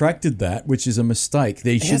since retracted that, which is a mistake.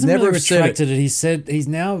 He should never really have said retracted it. it. He said he's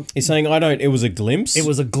saying, it was a glimpse. It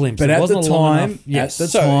was a glimpse. But it at wasn't the a long time, enough- yes.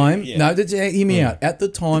 hear me out. At the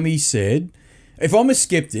time, he said, if I'm a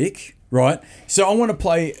skeptic, right? So I want to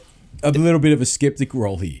play a little bit of a skeptic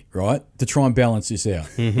role here, right? To try and balance this out,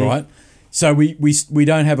 right? So we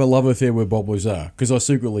don't have a love affair with Bob Lazar, because I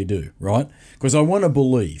secretly do, right? Because I want to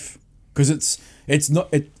believe, because it's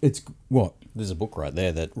what? There's a book right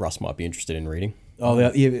there that Russ might be interested in reading. Oh,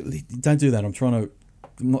 yeah, don't do that. I'm trying to.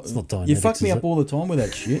 It's not Dianetics, you fuck me is up it? all the time with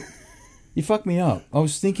that shit. You fuck me up. I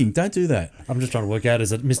was thinking, don't do that. I'm just trying to work out,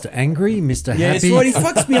 is it Mr. Angry, Mr. Yeah, Happy? that's right. He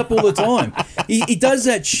fucks me up all the time. He does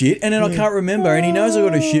that shit, and then I can't remember, and he knows I've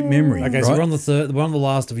got a shit memory. Okay, right? so we're on the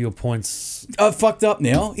last of your points. I've fucked up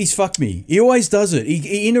now. He's fucked me. He always does it.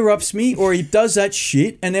 He interrupts me, or he does that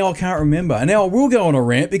shit, and now I can't remember. And now I will go on a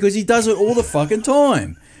rant because he does it all the fucking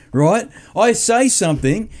time. Right? I say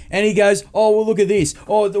something, and he goes, oh, well, look at this.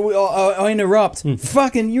 Oh, I interrupt.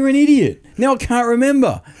 Fucking, you're an idiot. Now I can't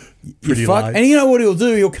remember. Pretty You fuck. late. And you know what he'll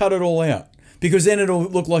do? He'll cut it all out. Because then it'll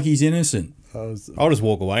look like he's innocent. I'll just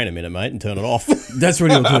walk away in a minute, mate, and turn it off. That's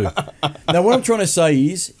what he'll do. Now, what I'm trying to say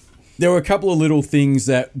is there were a couple of little things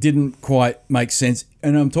that didn't quite make sense,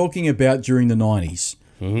 and I'm talking about during the 90s,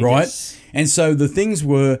 right? Yes. And so the things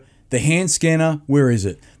were the hand scanner, where is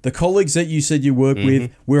it? The colleagues that you said you work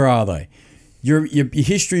with, where are they? Your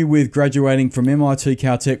history with graduating from MIT,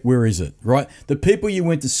 Caltech, where is it, right? The people you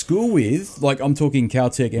went to school with, like I'm talking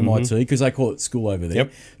Caltech, MIT, because they call it school over there.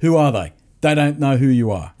 Yep. Who are they? They don't know who you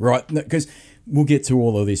are, right? Because we'll get to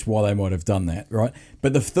all of this, why they might have done that, right?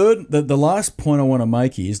 But the last point I want to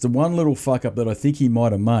make is the one little fuck up that I think he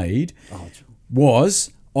might have made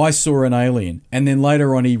was I saw an alien. And then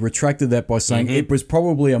later on he retracted that by saying it was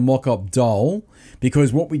probably a mock-up doll,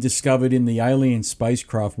 because what we discovered in the alien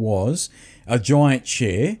spacecraft was a giant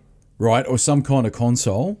chair, right, or some kind of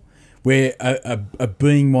console where a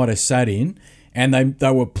being might have sat in, and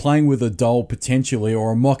they were playing with a doll potentially,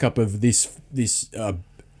 or a mock-up of this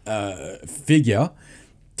figure,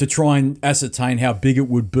 to try and ascertain how big it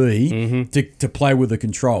would be to play with the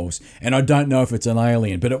controls. And I don't know if it's an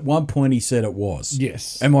alien, but at one point he said it was.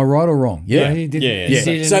 Yes. Am I right or wrong? Yeah. he did. Yeah, he yeah.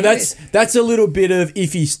 did, So and that's a little bit of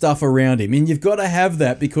iffy stuff around him. And you've got to have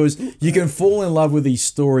that because you can fall in love with his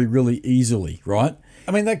story really easily, right?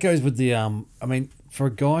 I mean, that goes with the. For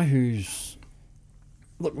a guy who's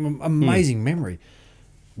amazing memory,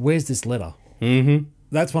 where's this letter?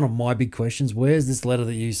 That's one of my big questions. Where's this letter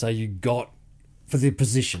that you say you got for the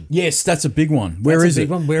position? Yes, that's a big one. Where That's is a big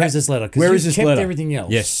it? one. Where is this letter? 'Cause Where you've is this kept letter? everything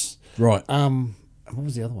else. Yes, right. What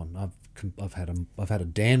was the other one? I've had a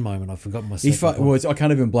Dan moment. I've forgotten my He second one. I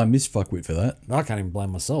can't even blame this fuckwit for that. I can't even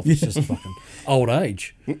blame myself. It's just fucking old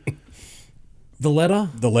age. The letter.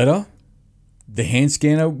 The letter, the hand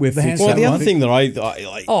scanner with The hand Well, That the one? other thing that I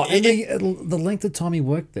like. Oh, and the length of time he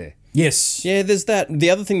worked there. Yes. Yeah, there's that. The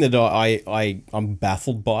other thing that I'm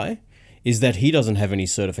baffled by is that he doesn't have any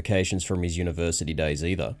certifications from his university days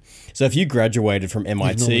either. So if you graduated from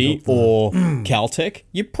MIT got the- or Caltech,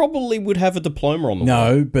 you probably would have a diploma on the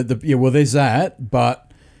wall. No, but there's that.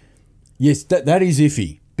 But yes, that is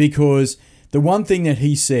iffy, because the one thing that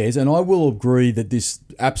he says, and I will agree that this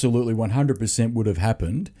absolutely 100% would have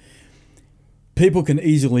happened. People can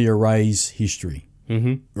easily erase history,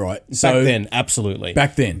 right? So Back then, absolutely.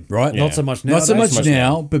 back then, right? Not so much now. Not so much much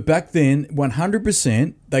now, but back then,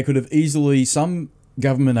 100%, they could have easily, some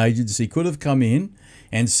government agency could have come in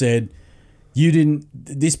and said,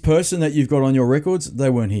 this person that you've got on your records, they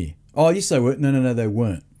weren't here. Oh, yes, they were. No, they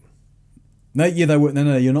weren't. No, yeah, they were.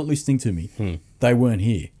 No, you're not listening to me. They weren't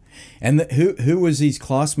here. And who was his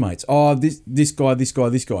classmates? Oh, this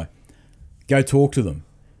guy. Go talk to them.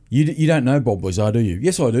 You don't know Bob Lazar, do you?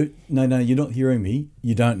 Yes, I do. No, you're not hearing me.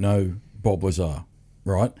 You don't know Bob Lazar,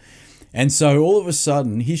 right? And so all of a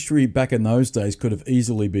sudden, history back in those days could have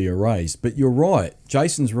easily been erased. But you're right.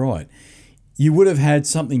 Jason's right. You would have had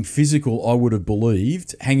something physical, I would have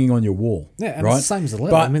believed, hanging on your wall. Yeah, and right? it's the same as the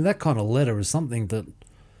letter. But, I mean, that kind of letter is something that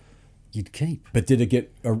you'd keep. but did it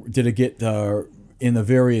get in the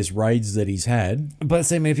various raids that he's had. But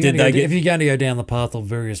see, I mean, if Did they get- you're going to go down the path of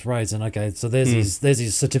various raids, then okay, so there's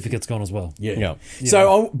his certificates gone as well. Yeah.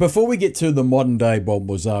 So before we get to the modern day Bob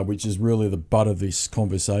Lazar, which is really the butt of this So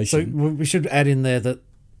conversation, we should add in there that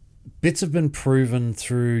bits have been proven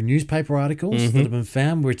through newspaper articles that have been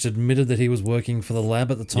found, which admitted that he was working for the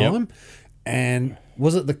lab at the time. And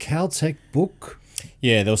was it the Caltech book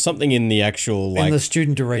Yeah, there was something in the actual in the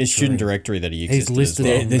student directory? student directory that he He's existed listed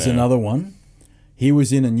as well. on there's Yeah. another one. He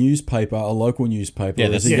was in a newspaper, a local newspaper, Yeah,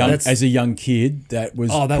 as, that's- as a young kid that was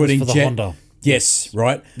Oh, that was putting for the jet. Honda. Yes,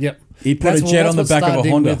 right. Yep. He put a jet on the back of a started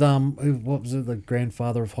Honda. With, what was it? The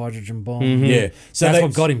grandfather of hydrogen bomb. Yeah, so That's they-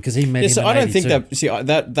 what got him because he met Yeah, him. so in I don't think 82. that. See,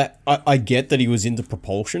 I get that he was into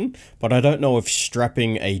propulsion, but I don't know if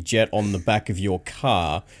strapping a jet on the back of your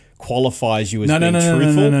car qualifies you as No, no, being no, no, no,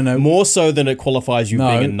 truthful. no, no. More so than it qualifies you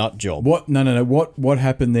No. being a nut job. What? No. What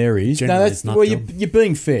happened there is Generally, that's it's not well. job. You're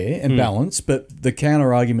being fair and balanced, but the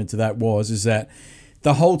counter argument to that is that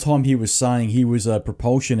the whole time he was saying he was a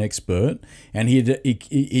propulsion expert and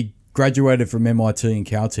he graduated from MIT and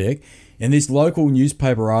Caltech. And this local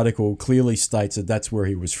newspaper article clearly states that that's where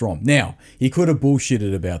he was from. Now, he could have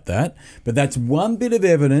bullshitted about that, but that's one bit of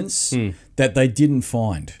evidence that they didn't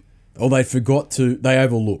find or they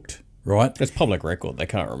overlooked, right? It's public record. They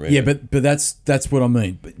can't remove Yeah, it. but that's what I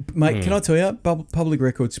mean. But, mate, can I tell you, public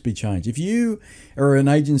records be changed. If you are an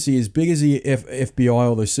agency as big as the FBI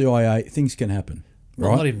or the CIA, things can happen, Well,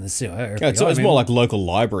 right? not even the CIA. Yeah, it's more like local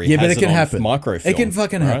library. Yeah, but has it can on happen. Microfilm. It can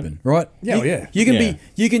fucking right? happen, right? Yeah, you, yeah. You can Yeah.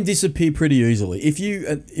 you can disappear pretty easily. If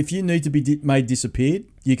you need to be made disappeared,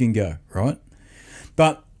 you can go, right?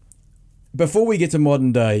 But before we get to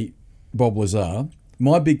modern day Bob Lazar,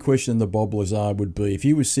 my big question to Bob Lazar would be if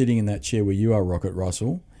he was sitting in that chair where you are, Rocket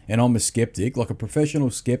Russell, and I'm a skeptic, like a professional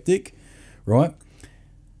skeptic, right?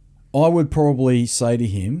 I would probably say to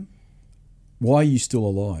him, why are you still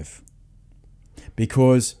alive?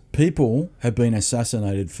 Because people have been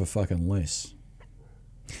assassinated for fucking less.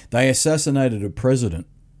 They assassinated a president,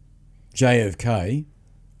 JFK,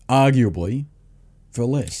 arguably for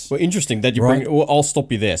less. Well, interesting that you Right. bring. Well, I'll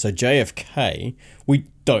stop you there. So JFK, we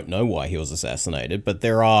don't know why he was assassinated, but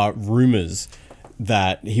there are rumors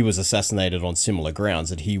that he was assassinated on similar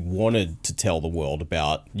grounds, that he wanted to tell the world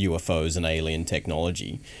about UFOs and alien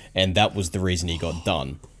technology, and that was the reason he got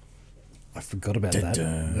done. I forgot about that.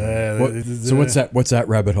 So what's that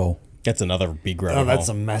rabbit hole? That's another big rabbit Oh, that's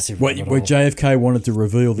hole. a massive Where rabbit hole. JFK wanted to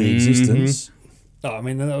reveal the existence. Oh, I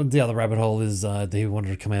mean, the other rabbit hole is he wanted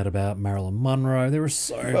to come out about Marilyn Monroe. There were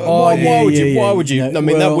so many. Why would you? yeah, Why would you? yeah. I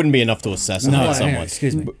mean, that Well- wouldn't be enough to assassinate Hang on, someone.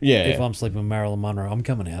 excuse me. Yeah. If I'm sleeping with Marilyn Monroe, I'm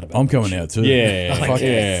coming out about I'm that coming shit. out too. Yeah, Fuck yeah.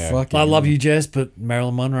 it. Fuck I it. love you, Jess, but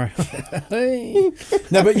Marilyn Monroe. Hey.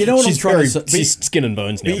 No, but you know what She's I'm trying very, to say. she's skin and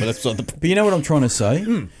bones now, but that's not the. But you know what I'm trying to say?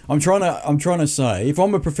 I'm trying to say, if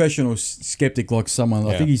I'm a professional skeptic like someone,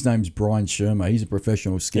 I Yeah. think his name's Brian Shermer. He's a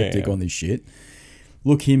professional skeptic Yeah. on this shit.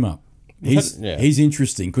 Look him up. He's Yeah. he's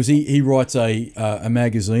interesting because he writes a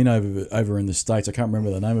magazine over in the States. I can't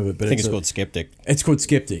remember the name of it, but I think it's called Skeptic. It's called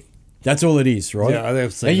Skeptic. That's all it is, right? Yeah,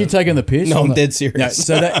 I've seen Are you it. taking the piss? No, I'm not. dead serious. No,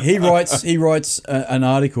 so that he writes an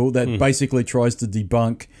article that basically tries to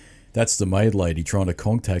debunk. That's the maid lady trying to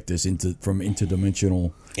contact us from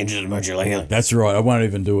interdimensional. Interdimensional. That's right. I won't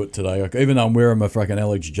even do it today, even though I'm wearing my fucking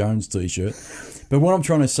Alex Jones t-shirt. But what I'm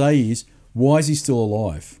trying to say is, why is he still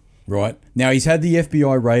alive? Right now, he's had the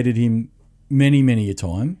FBI raided him many a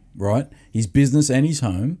time. Right, his business and his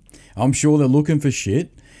home. I'm sure they're looking for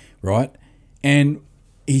shit. Right, and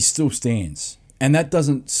he still stands, and that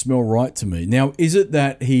doesn't smell right to me. Now, is it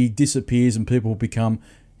that he disappears and people become,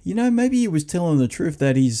 maybe he was telling the truth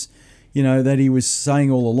that he's, that he was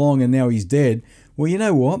saying all along, and now he's dead. Well, you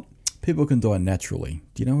know what? People can die naturally.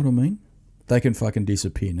 Do you know what I mean? They can fucking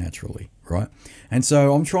disappear naturally, right? And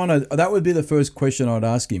so that would be the first question I'd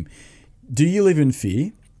ask him. Do you live in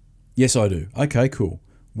fear? Yes, I do. Okay, cool.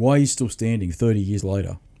 Why are you still standing 30 years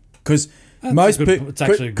later? Because most people, it's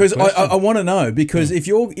actually a good because question. I want to know, because if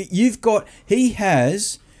he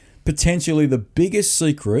has potentially the biggest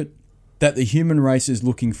secret that the human race is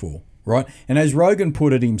looking for, right? And as Rogan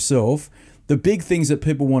put it himself, the big things that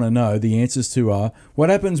people want to know the answers to are, what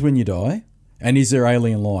happens when you die, and is there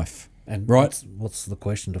alien life? And right? what's the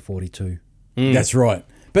question to 42? That's right.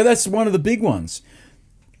 But that's one of the big ones.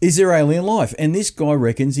 Is there alien life? And this guy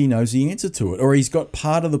reckons he knows the answer to it, or he's got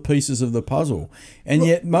part of the pieces of the puzzle. And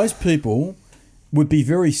yet most people would be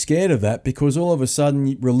very scared of that, because all of a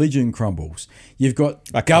sudden religion crumbles. You've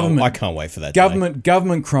got government. I can't wait for that.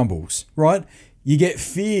 Government crumbles, right? You get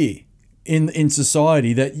fear in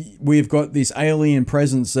society that we've got this alien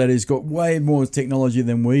presence that has got way more technology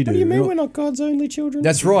than we do. What do you mean we're not God's only children?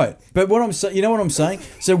 That's right. But what I'm saying, you know what I'm saying?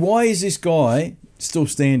 So why is this guy still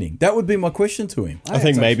standing? That would be my question to him. I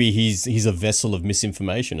think maybe he's a vessel of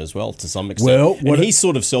misinformation as well, to some extent. Well, and he's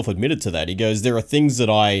sort of self-admitted to that. He goes, there are things that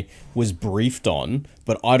I was briefed on,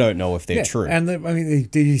 but I don't know if they're true. And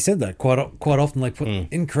he said that quite often. They put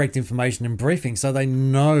incorrect information in briefings, so they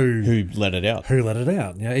know Who let it out? who let it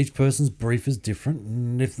out. You know, each person's brief is different,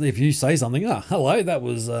 and if you say something, hello, that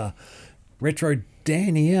was Retro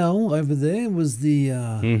Danielle over there was the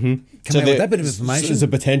coming out with that bit of information. So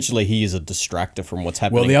potentially he is a distractor from what's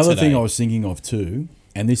happening. Well, the other today. thing I was thinking of too,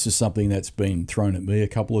 and this is something that's been thrown at me a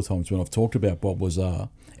couple of times when I've talked about Bob Lazar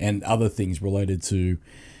and other things related to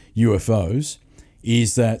UFOs,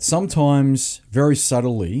 is that sometimes, very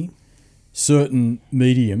subtly, certain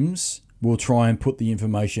mediums will try and put the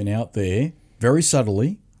information out there very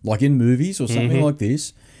subtly, like in movies or something like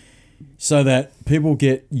this, so that people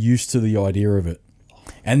get used to the idea of it.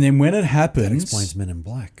 And then when it happens... That explains Men in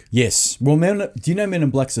Black. Yes. Well, do you know Men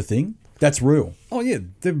in Black's a thing? That's real. Oh, yeah.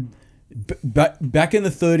 Back in the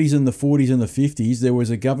 30s and the 40s and the 50s, there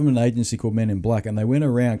was a government agency called Men in Black, and they went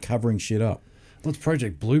around covering shit up. Well, it's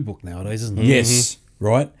Project Blue Book nowadays, isn't it? Yes,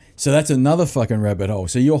 right? So that's another fucking rabbit hole.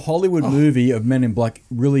 So your Hollywood movie of Men in Black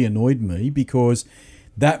really annoyed me because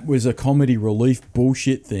that was a comedy relief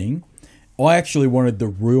bullshit thing. I actually wanted the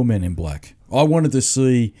real Men in Black. I wanted to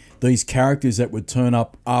see these characters that would turn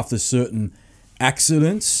up after certain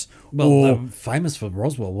accidents. Well, they were famous for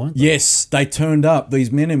Roswell, weren't they? Yes, they turned up.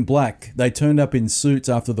 These Men in Black, they turned up in suits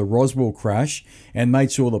after the Roswell crash and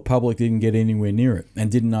made sure the public didn't get anywhere near it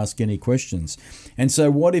and didn't ask any questions. And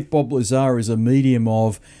so what if Bob Lazar is a medium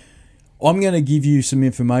of, I'm going to give you some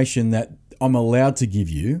information that I'm allowed to give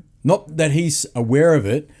you, not that he's aware of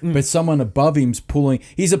it, but someone above him's pulling,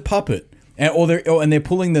 he's a puppet. And they're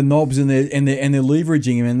pulling the knobs and they're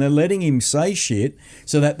leveraging him and they're letting him say shit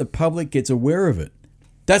so that the public gets aware of it.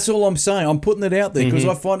 That's all I'm saying. I'm putting it out there because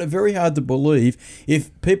I find it very hard to believe if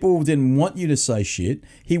people didn't want you to say shit,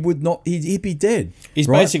 he would not. He'd be dead. He's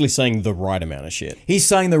right? basically saying the right amount of shit. He's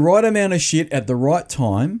saying the right amount of shit at the right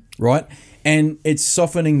time, right? And it's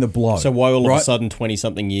softening the blow. So why all of a sudden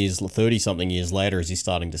 20-something years, 30-something years later is he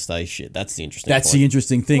starting to say shit? That's the interesting point. the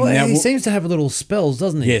interesting thing. Well, now, he seems to have little spells,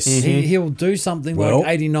 doesn't he? Yes. He'll do something like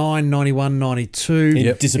 89, 91, 92.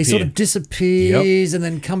 Yep. He sort of disappears and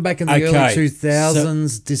then come back in the early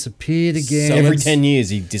 2000s, disappeared again. So every 10 years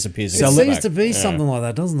he disappears. It seems to be something like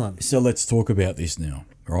that, doesn't it? So let's talk about this now,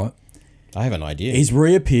 right? I have an idea. He's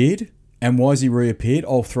reappeared. And why has he reappeared?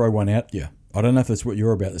 I'll throw one at you. I don't know if that's what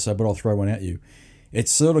you're about to say, but I'll throw one at you. It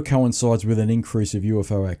sort of coincides with an increase of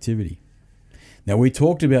UFO activity. Now, we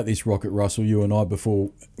talked about this, Rocket Russell, you and I, before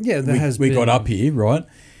we got up here, right?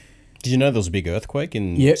 Did you know there was a big earthquake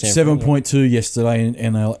in San 7.2 yesterday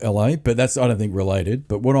in LA, but that's, I don't think, related.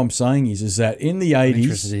 But what I'm saying is that in the 80s... I'm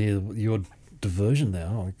interested to hear your diversion there.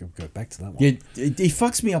 I'll go back to that one. Yeah, he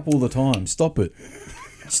fucks me up all the time. Stop it.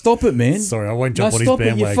 Stop it, man. Sorry, I won't jump on his stop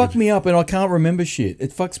bandwagon. it. You fuck me up and I can't remember shit.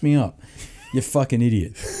 It fucks me up. You fucking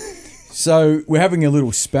idiot. So we're having a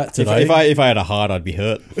little spat today. If I had a heart, I'd be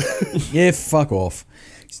hurt. Yeah, fuck off.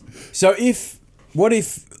 So what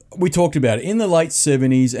if we talked about it in the late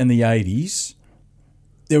 70s and the 80s?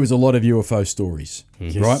 There was a lot of UFO stories,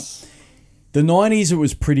 right? The 90s, it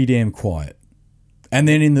was pretty damn quiet. And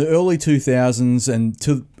then in the early 2000s and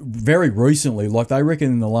to very recently, like they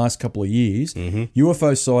reckon in the last couple of years,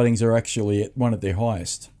 UFO sightings are actually at one of their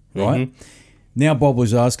highest, right? Now Bob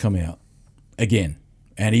Lazar's come out again.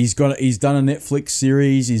 And he's done a Netflix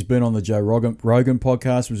series. He's been on the Joe Rogan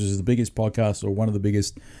podcast, which is the biggest podcast or one of the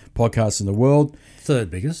biggest podcasts in the world.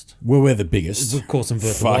 Third biggest. Well, we're the biggest. Of course,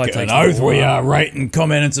 Invert the Fucking oath we are. Rate and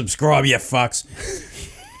comment and subscribe, you fucks.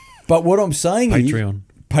 But what I'm saying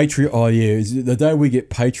Patreon. Oh, yeah. The day we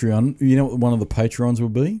get Patreon, you know what one of the Patreons will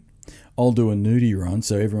be? I'll do a nudie run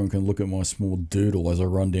so everyone can look at my small doodle as I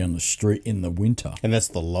run down the street in the winter. And that's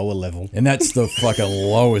the lower level. And that's the fucking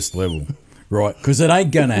lowest level. Right, because it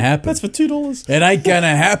ain't going to happen. That's for $2. It ain't going to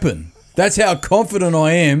happen. That's how confident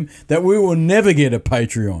I am that we will never get a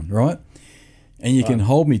Patreon, right? And you can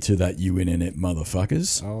hold me to that, you internet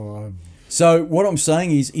motherfuckers. So what I'm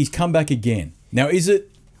saying is he's come back again. Now, is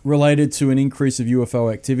it related to an increase of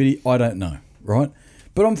UFO activity? I don't know, right?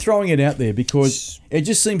 But I'm throwing it out there because it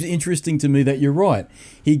just seems interesting to me that you're right.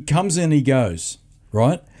 He comes in, he goes,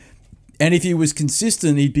 right? And if he was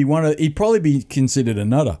consistent, he'd probably be considered a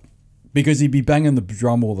nutter. Because he'd be banging the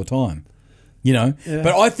drum all the time, you know. Yeah.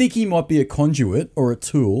 But I think he might be a conduit or a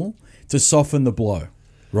tool to soften the blow,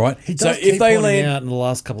 right? He does keep pointing out in the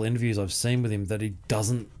last couple of interviews I've seen with him that he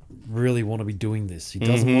doesn't really want to be doing this. He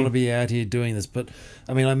doesn't want to be out here doing this. But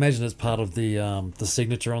I mean, I imagine it's part of the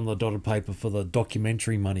signature on the dotted paper for the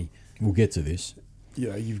documentary money. We'll get to this.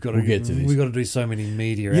 Yeah, you've got to. We'll get to this. We've got to do so many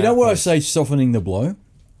media. You know what I outlets. say, softening the blow?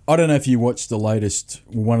 I don't know if you watched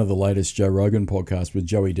one of the latest Joe Rogan podcasts with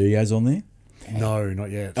Joey Diaz on there. No, not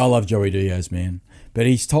yet. I love Joey Diaz, man. But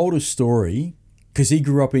he's told a story because he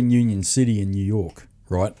grew up in Union City in New York,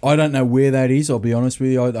 right? I don't know where that is, I'll be honest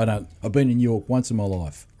with you. I don't. I've been in New York once in my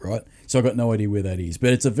life, right? So I've got no idea where that is.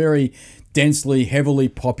 But it's a very densely, heavily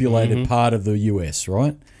populated part of the US,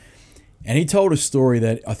 right? And he told a story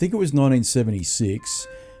that I think it was 1976,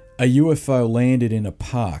 a UFO landed in a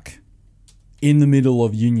park in the middle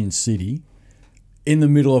of Union City, in the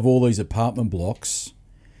middle of all these apartment blocks.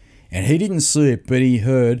 And he didn't see it, but he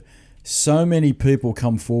heard so many people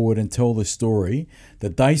come forward and tell the story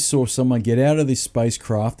that they saw someone get out of this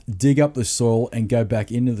spacecraft, dig up the soil, and go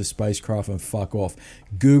back into the spacecraft and fuck off.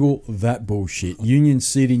 Google that bullshit. Union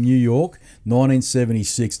City, New York,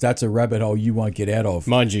 1976. That's a rabbit hole you won't get out of.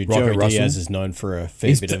 Mind you, Rocket Joey Russell. Diaz is known for a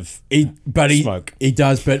fair bit of smoke. He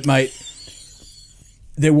does, but mate,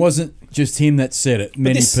 there wasn't just him that said it.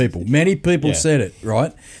 Many people Yeah. said it,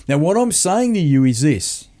 right? Now, what I'm saying to you is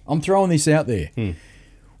this. I'm throwing this out there.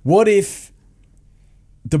 What if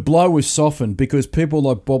the blow was softened because people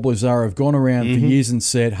like Bob Lazar have gone around for years and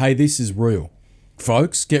said, hey, this is real.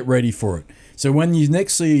 Folks, get ready for it. So when you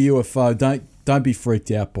next see a UFO, don't be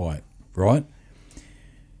freaked out by it, right?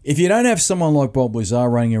 If you don't have someone like Bob Lazar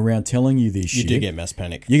running around telling you this shit, You do get mass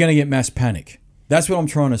panic. you're going to get mass panic. That's what I'm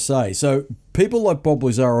trying to say. So people like Bob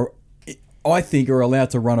Lazar, I think, are allowed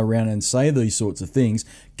to run around and say these sorts of things,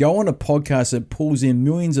 go on a podcast that pulls in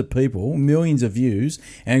millions of people, millions of views,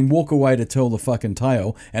 and walk away to tell the fucking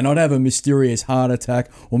tale and not have a mysterious heart attack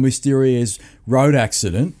or mysterious road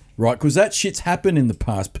accident, right? Because that shit's happened in the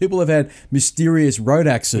past. People have had mysterious road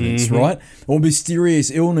accidents, right? Or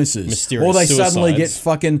mysterious illnesses. Mysterious or they suddenly get suicides.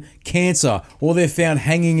 fucking cancer, or they're found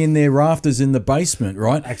hanging in their rafters in the basement,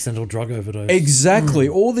 right? Accidental drug overdose. Exactly.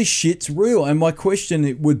 All this shit's real. And my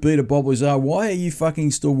question would be to Bob Lazar, why are you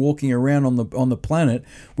fucking still walking around on the planet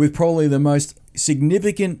with probably the most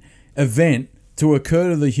significant event to occur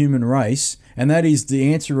to the human race? And that is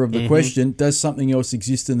the answer of the question, does something else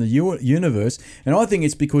exist in the universe? And I think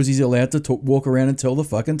it's because he's allowed to walk around and tell the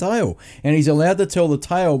fucking tale. And he's allowed to tell the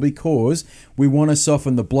tale because we want to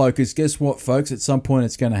soften the blow. Because guess what, folks? At some point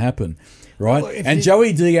it's going to happen. Right? Well, And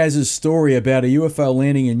Joey Diaz's story about a UFO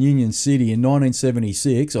landing in Union City in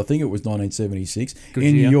 1976, I think it was 1976, Good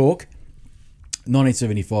in year. New York.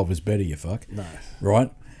 1975 was better, you fuck. No.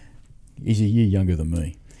 Right? He's a year younger than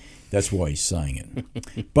me. That's why he's saying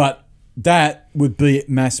it. But that would be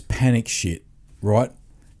mass panic shit, right?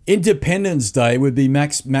 Independence Day would be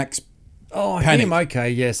max Oh, panic. him, okay,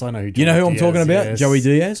 yes, I know who You know who I'm Diaz, talking about? yes. Joey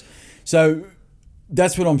Diaz. So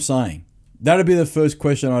that's what I'm saying. That'd be the first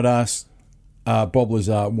question I'd ask Bob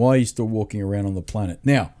Lazar. Why are you still walking around on the planet?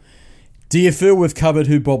 Now, do you feel we've covered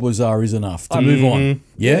who Bob Lazar is enough to move on?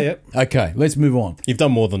 Yeah? Yep. Okay, let's move on. You've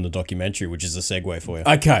done more than the documentary, which is a segue for you.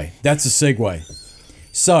 Okay, that's a segue.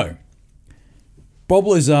 So, Bob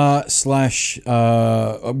Lazar slash,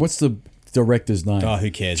 what's the director's name? Oh, who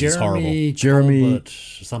cares? It's horrible. Jeremy Colbert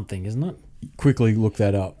something, isn't it? Quickly look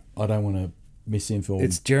that up. I don't want to misinform.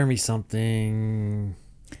 It's Jeremy something.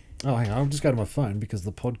 Oh, hang on. I'll just go to my phone because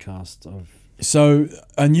the podcast of. So,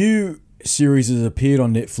 a new series has appeared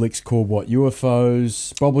on Netflix called what?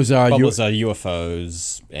 UFOs? Bob Lazar. Bubbles are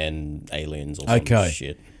UFOs and aliens or some Okay.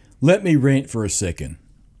 shit. Let me rant for a second.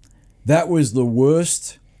 That was the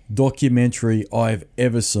worst documentary I've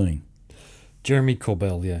ever seen. Jeremy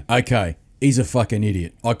Corbell, yeah. Okay, he's a fucking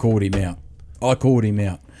idiot. I called him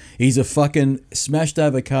out. He's a fucking smashed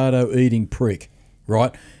avocado eating prick,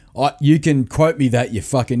 right? You can quote me that, you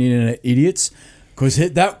fucking internet idiots, because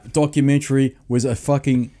that documentary was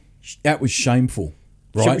that was shameful,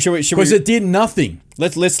 right? Should we- Because it did nothing.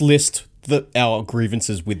 Let's list our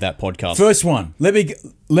grievances with that podcast. First one, let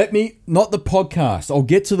me not the podcast. I'll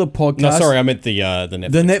get to the podcast. No, sorry, I meant the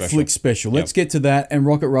Netflix. The Netflix special. Let's get to that, and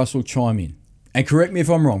Rocket Russell chime in. And correct me if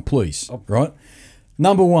I'm wrong, please. Right?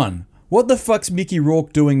 Number one, what the fuck's Mickey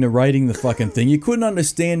Rourke doing narrating the fucking thing? You couldn't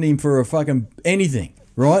understand him for a fucking anything,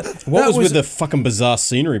 right? What was with the fucking bizarre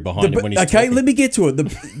scenery behind it when he's okay, talking? let me get to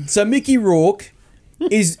it. So Mickey Rourke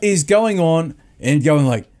is going on and going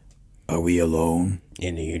like, "Are we alone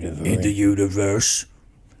in the universe. in the universe?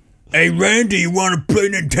 Hey Randy, you want to play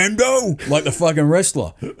Nintendo?" Like the fucking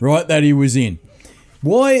wrestler, right? That he was in.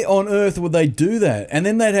 Why on earth would they do that? And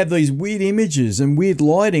then they'd have these weird images and weird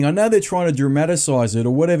lighting. I know they're trying to dramatize it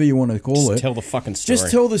or whatever you want to call Just it. tell the fucking story.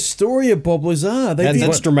 Just tell the story of Bob Lazar. They And did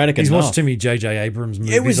that's dramatic He's enough. watched too many J.J. Abrams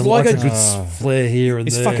movies. was and like likes a- a good flair here and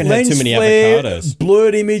He's there. fucking had lens too many flare, avocados.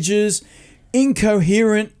 blurred images,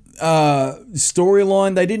 incoherent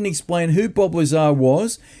storyline. They didn't explain who Bob Lazar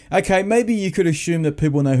was. Okay, maybe you could assume that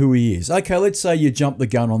people know who he is. Okay, let's say you jump the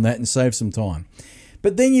gun on that and save some time.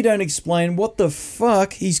 But then you don't explain what the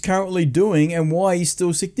fuck he's currently doing and why he's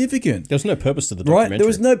still significant. There's no purpose to the Right? documentary. There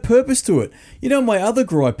was no purpose to it. You know, my other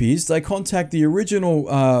gripe is they contact the original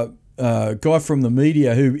guy from the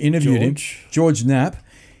media who interviewed him, George Knapp,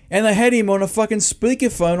 and they had him on a fucking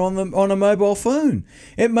speakerphone on a mobile phone.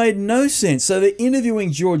 It made no sense. So they're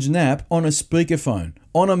interviewing George Knapp on a speakerphone,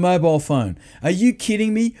 on a mobile phone. Are you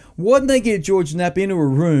kidding me? Why didn't they get George Knapp into a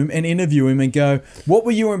room and interview him and go, what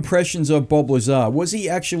were your impressions of Bob Lazar? Was he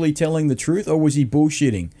actually telling the truth or was he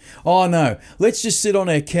bullshitting? Oh no, let's just sit on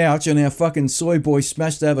our couch on our fucking soy boy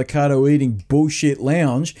smashed avocado eating bullshit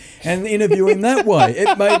lounge and interview him that way.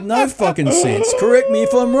 It made no fucking sense. Correct me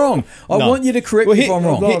if I'm wrong. I No. want you to correct Well, me if I'm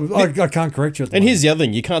wrong. No, I can't correct you. At the And moment. here's the other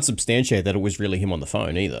thing: you can't substantiate that it was really him on the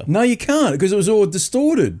phone either. No, you can't because it was all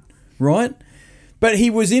distorted, right? But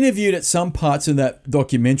he was interviewed at some parts of that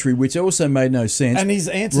documentary, which also made no sense. And his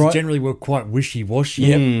answers Right. generally were quite wishy-washy.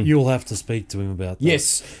 Yep. You'll have to speak to him about that.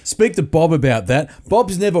 Yes, speak to Bob about that.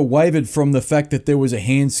 Bob's never wavered from the fact that there was a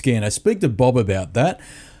hand scanner. Speak to Bob about that.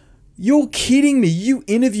 You're kidding me. You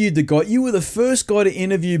interviewed the guy. You were the first guy to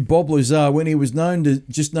interview Bob Lazar when he was known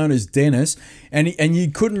as Dennis, and you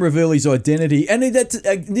couldn't reveal his identity. And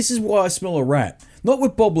this is why I smell a rat. Not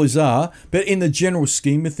with Bob Lazar, but in the general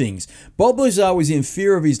scheme of things. Bob Lazar was in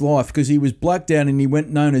fear of his life because he was blacked out and he went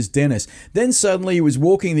known as Dennis. Then suddenly he was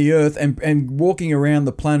walking the earth and walking around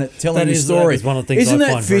the planet telling his story. That is one of the things Isn't I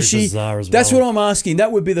that find very fishy? bizarre as That's well. what I'm asking.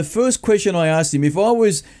 That would be the first question I asked him. If I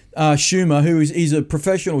was Schumer, he's a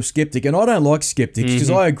professional skeptic, and I don't like skeptics because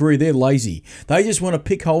I agree they're lazy. They just want to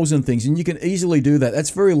pick holes in things, and you can easily do that. That's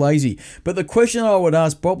very lazy. But the question I would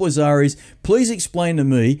ask Bob Lazar is, please explain to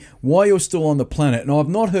me why you're still on the planet. And I've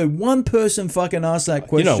not heard one person fucking ask that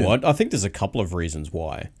question. You know what? I think there's a couple of reasons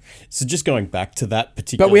why. So just going back to that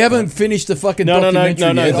particular. But we haven't finished the fucking No.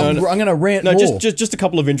 documentary yet. I'm going to rant No, more. just a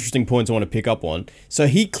couple of interesting points I want to pick up on. So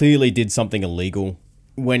he clearly did something illegal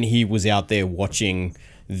when he was out there watching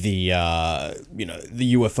the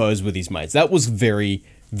the UFOs with his mates. That was very,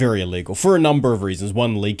 very illegal for a number of reasons.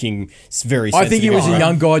 One, leaking very. I think he was a sensitive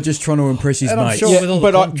young guy just trying to impress his And I'm mates. sure with all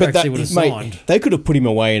the contracts he would have mate, signed. they could have put him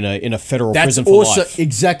away in a federal That's prison for also life.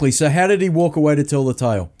 exactly. So how did he walk away to tell the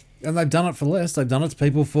tale? And they've done it for less. They've done it to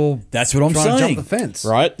people for That's what I'm trying to saying. jump the fence.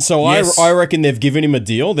 Right, so Yes. I reckon they've given him a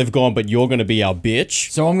deal. They've gone, but you're going to be our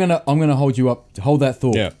bitch. So I'm gonna hold you up. Hold that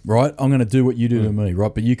thought. Yeah. Right. I'm gonna do what you do to me.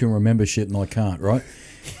 Right. But you can remember shit and I can't. Right.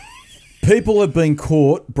 People have been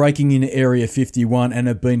caught breaking into Area 51 and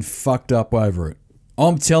have been fucked up over it.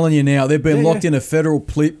 I'm telling you now, they've been locked in a federal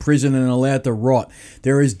prison and allowed to rot.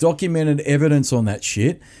 There is documented evidence on that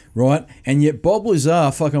shit, right? And yet Bob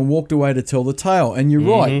Lazar fucking walked away to tell the tale. And you're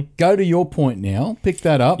right. Go to your point now. Pick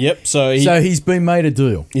that up. Yep. So He's been made a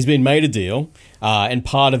deal. he's been made a deal, and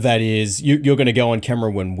part of that is you're going to go on camera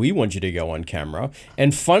when we want you to go on camera.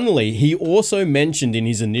 And funnily, he also mentioned in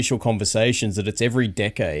his initial conversations that it's every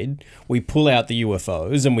decade we pull out the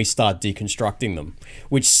UFOs and we start deconstructing them,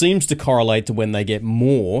 which seems to correlate to when they get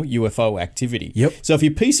more UFO activity. Yep. So if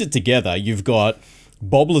you piece it together, you've got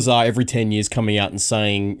Bob Lazar every 10 years coming out and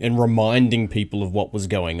saying and reminding people of what was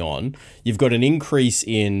going on. You've got an increase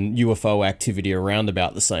in UFO activity around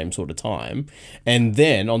about the same sort of time. And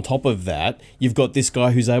then on top of that, you've got this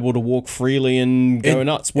guy who's able to walk freely and go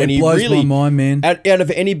nuts. When it he blows really, my mind, man. Out of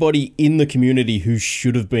anybody in the community who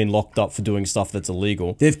should have been locked up for doing stuff that's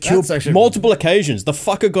illegal, They've killed That's actually multiple occasions. The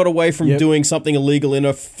fucker got away from Yep. doing something illegal in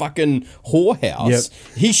a fucking whorehouse.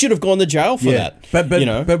 Yep. He should have gone to jail for that. But you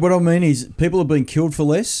know, but what I mean is people have been killed for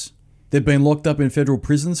less. They've been locked up in federal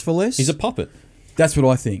prisons for less. he's a puppet. That's what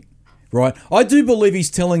I think. Right, I do believe he's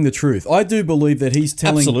telling the truth. I do believe that he's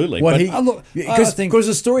telling Absolutely, what but he I think- because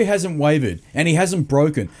the story hasn't wavered and he hasn't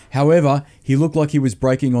broken. However, he looked like he was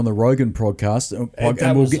breaking on the Rogan podcast,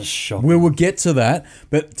 that was a shocker. we will get to that.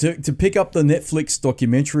 But to pick up the Netflix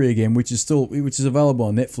documentary again, which is available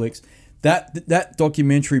on Netflix, that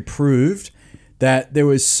documentary proved that there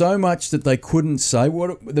was so much that they couldn't say.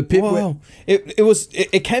 Well,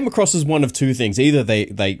 it came across as one of two things. Either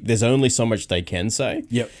they there's only so much they can say.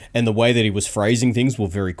 Yep. And the way that he was phrasing things were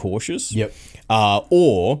very cautious. Yep.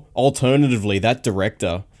 Or alternatively, that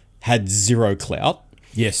director had zero clout.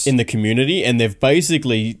 Yes. in the community, and they've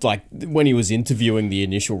basically, like, when he was interviewing the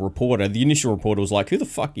initial reporter was like, who the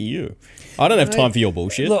fuck are you? I don't have time for your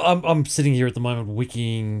bullshit. Look, I'm sitting here at the moment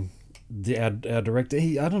wikiing our director.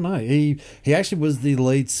 I don't know. He actually was the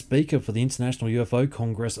lead speaker for the International UFO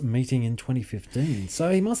Congress meeting in 2015. So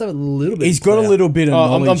he must have a little bit. He's got a little bit of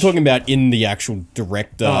knowledge. I'm talking about in the actual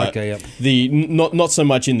director. Oh, okay, yep. Not so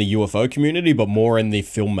much in the UFO community, but more in the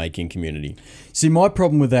filmmaking community. See, my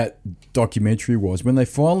problem with that documentary was when they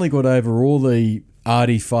finally got over all the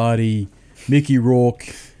arty-farty, Mickey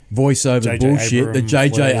Rourke voiceover J.J. bullshit, the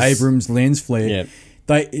J.J. flares. Abrams lens flare. Yeah.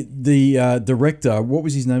 The director, what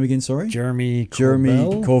was his name again? Sorry, Jeremy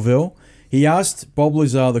Corvell. He asked Bob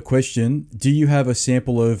Lazar the question, "Do you have a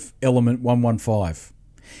sample of element 115?"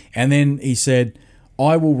 And then he said,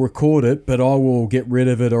 "I will record it, but I will get rid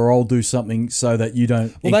of it, or I'll do something so that you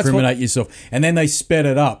don't incriminate yourself." And then they sped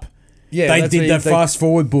it up. Yeah, they did that fast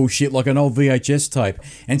forward bullshit like an old VHS tape,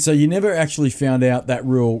 and so you never actually found out that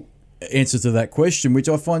real answer to that question, which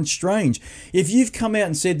I find strange. If you've come out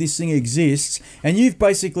and said this thing exists, and you've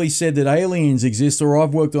basically said that aliens exist, or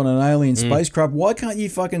I've worked on an alien spacecraft, why can't you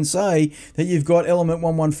fucking say that you've got element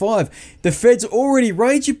 115? The feds already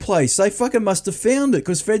raid your place. They fucking must have found it,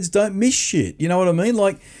 because feds don't miss shit. You know what I mean?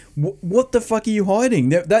 Like, what the fuck are you hiding?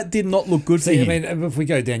 That did not look good for you. I mean, if we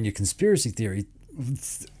go down your conspiracy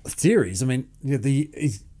theories, I mean,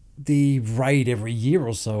 the raid every year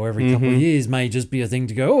or so, every couple of years, may just be a thing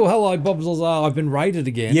to go, oh, hello, Bob Lazar, I've been raided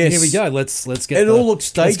again. Yes. Here we go. Let's get it all looks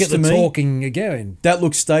staged let's get to the me. talking again. That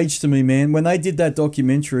looks staged to me, man. When they did that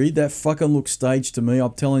documentary, that fucking looked staged to me.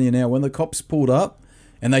 I'm telling you now, when the cops pulled up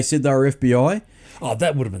and they said they were FBI, Oh,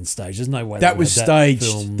 that would have been staged. There's no way that was staged.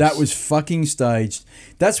 filmed. That was fucking staged.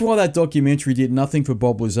 That's why that documentary did nothing for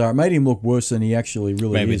Bob Lazar. It made him look worse than he actually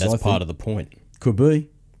really Maybe is. that's part of the point. Could be.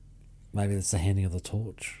 Maybe that's the handing of the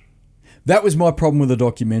torch. That was my problem with the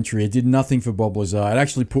documentary. It did nothing for Bob Lazar. It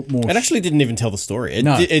actually put more... It actually didn't even tell the story. It,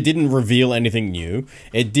 No. it didn't reveal anything new.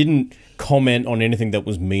 It didn't comment on anything that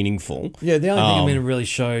was meaningful. Yeah, the only thing I mean it really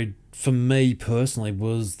showed, for me personally,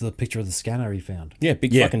 was the picture of the scanner he found. Yeah,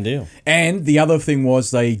 big fucking deal. And the other thing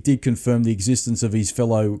was they did confirm the existence of his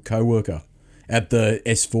fellow co-worker at the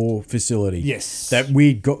S4 facility. Yes. That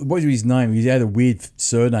weird... What was his name? He had a weird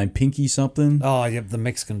surname, Pinky something. Oh, yeah, the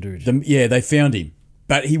Mexican dude. They found him.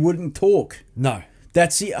 But he wouldn't talk. No.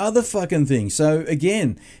 That's the other fucking thing. So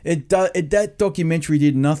again, that documentary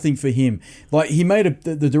did nothing for him. Like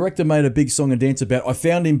the director made a big song and dance about, I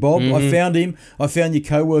found him, Bob. I found him. I found your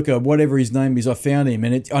coworker, whatever his name is. I found him,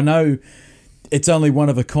 and I know it's only one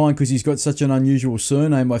of a kind because he's got such an unusual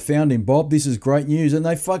surname. I found him, Bob. This is great news, and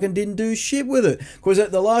they fucking didn't do shit with it because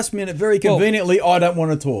at the last minute, very conveniently, I don't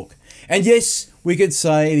want to talk. And yes, we could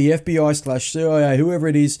say the FBI/CIA, whoever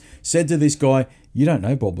it is, said to this guy, "You don't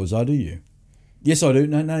know Bob Lazar, do you?" "Yes, I do."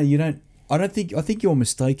 No, you don't. I think you're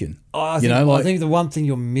mistaken. I think the one thing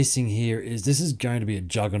you're missing here is this is going to be a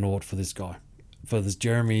juggernaut for this guy, for this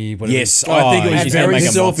Jeremy. Whatever. Yes, I think it was he's gonna very make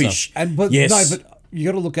a selfish. But yes. you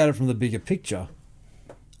got to look at it from the bigger picture.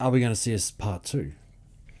 Are we going to see a part 2?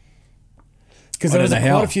 Because there was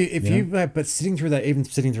quite a few. But sitting through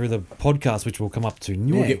the podcast, which we'll come up to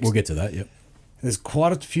next, We'll get to that. Yep. there's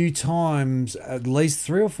quite a few times, at least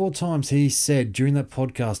 3 or 4 times, he said during that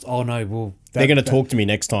podcast, "Oh no, well." They're going to talk to me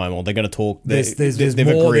next time, or they're going to talk. There's they've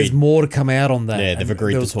more. agreed. There's more to come out on that. Yeah, they've And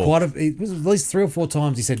agreed there to was talk. it was at least 3 or 4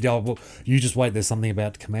 times he said, "Oh, well, you just wait. There's something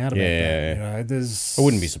about to come out about that." You know, there's. I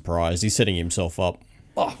wouldn't be surprised. He's setting himself up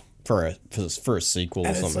Oh, for a sequel or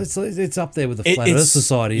and something. it's up there with the Flat Earth it's-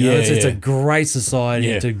 Society. You know, yeah, it's a yeah. great society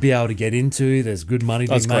Yeah. to be able to get into. There's good money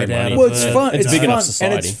to That's be made great out money. of Well, it. it's fun. It's It's big fun, enough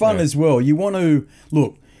society. and it's fun Yeah. as well. You want to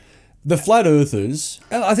look. The flat earthers.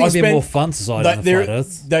 I think it'd be a more fun society than the they're- Flat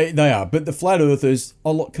Earth. They are, but the flat earthers.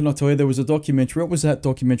 Can I tell you? There was a documentary. What was that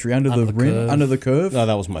documentary? Under the Rim, Curve. Under the Curve. No,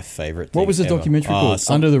 that was my favorite. What thing was the ever. documentary called?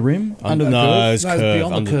 some- Under the Rim, Under the no, Curve, it's No, it's curve.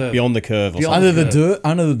 Beyond the Curve. Beyond the curve. Or Beyond something. Under the Curve. dirt,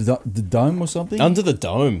 Under the dome or something. Under the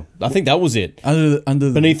dome. I think that was it. Under the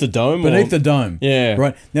Beneath the dome. beneath the dome. Yeah.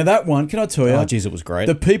 Right now that one. Can I tell you? Oh, jeez, it was great.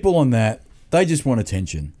 The people on that, they just want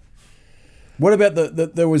attention. What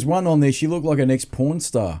about there was one on there? She looked like an ex-porn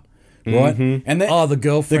star, right? And that, Oh, the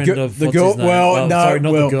girlfriend of the what's girl. his name? Well, no, sorry,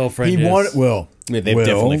 not well, the girlfriend. He yes. wanted. Well, Yeah, they've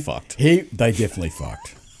definitely fucked. They definitely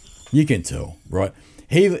fucked. You can tell, right?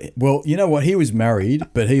 You know what? He was married,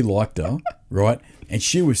 but he liked her, right? And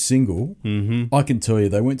she was single. Mm-hmm. I can tell you,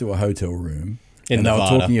 they went to a hotel room In and they were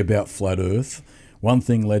Nevada. talking about flat Earth. One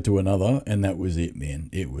thing led to another, and that was it, man.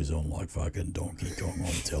 It was on like fucking Donkey Kong,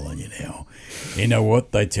 I'm telling you now. You know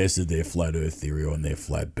what? They tested their flat Earth theory on their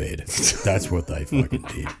flat bed. That's what they fucking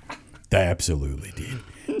did. They absolutely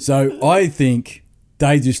did. So I think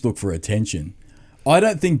they just look for attention. I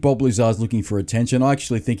don't think Bob Lazar's looking for attention. I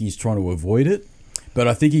actually think he's trying to avoid it. But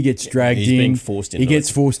I think he gets dragged in. He's being forced into He gets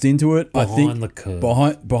it. forced into it. I think Behind the Curve.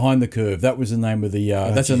 Behind the curve. That was the name of the.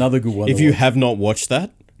 That's another good one. If you have not watched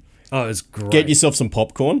that, Oh, it's great. get yourself some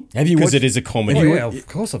popcorn. Have you Because watched- it is a comedy. Oh, yeah, of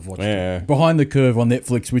course I've watched it. Yeah. Behind the Curve on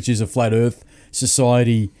Netflix, which is a Flat Earth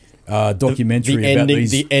Society documentary The about ending,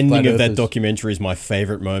 these the ending flat of that earthers. documentary is my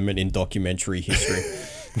favorite moment in documentary history.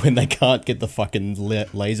 When they can't get the fucking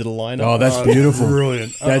laser to line up. Oh, that's beautiful.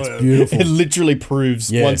 Brilliant. That's Oh, beautiful. It literally proves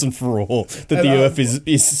Yeah. once and for all that the Earth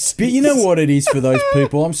is. But you know what it is for those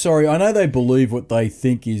people? I'm sorry. I know they believe what they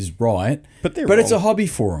think is right, But they're it's a wrong. hobby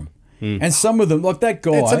for them. And some of them, like that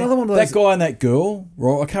guy, It's another one of that those- guy and that girl,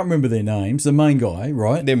 right? I can't remember their names. The main guy,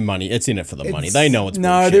 right? Their money. It's in it for the money. They know it's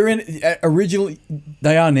no. bullshit. They're in originally.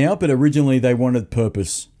 They are now, but originally they wanted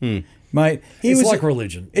purpose, mate. He It's was like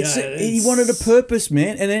religion. It's, Yeah, he it's- wanted a purpose,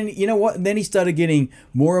 man. And then you know what? And then he started getting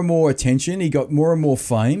more and more attention. He got more and more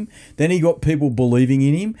fame. Then he got people believing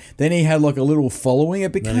in him. Then he had like a little following.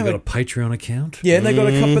 It became Then you got a Patreon account. yeah, and they got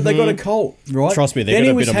a cult, but they got a cult, right? Trust me, they then got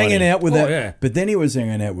he a was bit of hanging money. out with Oh, that. yeah. But then he was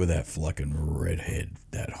hanging out with that fucking redhead,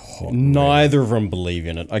 that hot. Neither of them believe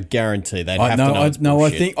in it. I guarantee they'd have to know it's I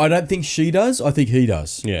bullshit. don't think she does. I think he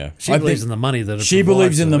does. Yeah. She I believes think- in the money that it She provides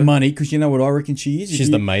believes in the her. money because you know what I reckon she is. If She's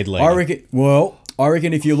you- the maid lady. I reckon. Well, I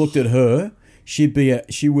reckon if you looked at her, she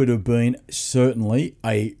would have been certainly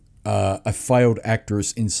a failed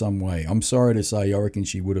actress in some way. I'm sorry to say, I reckon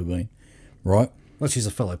she would have been, right? Well, she's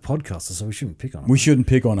a fellow podcaster, so we shouldn't pick on her. We shouldn't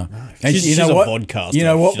pick on her. And She's a vodcaster. You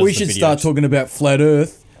know what? She We does the should start videos. talking about flat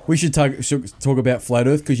Earth. We should talk about flat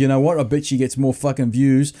Earth because you know what? I bet she gets more fucking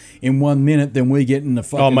views in 1 minute than we get in the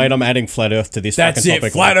fucking. Oh, mate, I'm adding flat Earth to this that's fucking it,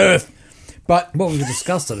 topic. flat Earth. But Well, we've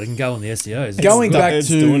discussed it. It can go on the SEOs. going back it's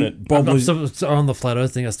doing to it. Bob I'm was, still on the flat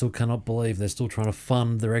Earth thing. I still cannot believe they're still trying to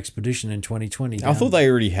fund their expedition in 2020. I thought they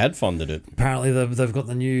already had funded it. Apparently, they've got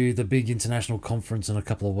the big international conference in a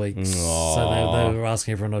couple of weeks. So they were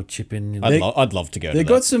asking everyone to chip in. I'd love to go to they that.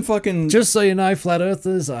 got some fucking. Just so you know, flat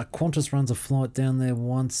earthers, Qantas runs a flight down there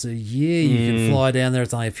once a year. You can fly down there.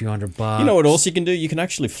 It's only a few $100. You know what else you can do? You can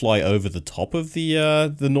actually fly over the top of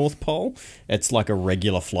the North Pole. It's like a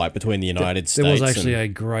regular flight between the United States. There was actually and a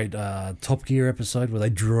great Top Gear episode where they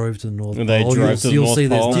drove to the North Pole. They drove to the You'll North see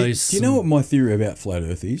there's Pole. no. do you know what my theory about flat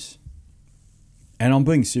Earth is? And I'm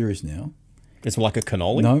being serious now. it's like a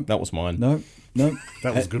cannoli. No. That was mine. No.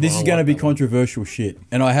 That was a good This one. is I going to like be that one. controversial shit.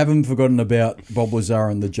 And I haven't forgotten about Bob Lazar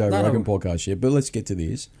and the Joe No, Rogan no. podcast yet, but let's get to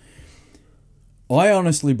this. I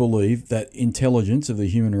honestly believe that intelligence of the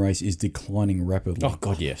human race is declining rapidly. Oh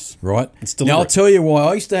God, yes. Right? It's now, I'll deliberate. tell you why.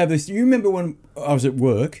 I used to have this. You remember when I was at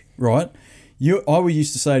work, right? I would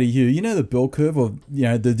used to say to you, you know the bell curve of, you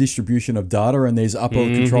know, the distribution of data, and there's upper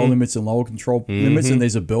control limits and lower control limits, and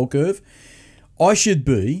there's a bell curve. I should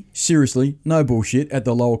be, seriously, no bullshit, at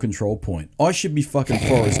the lower control point. I should be fucking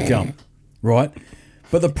Forrest Gump, right?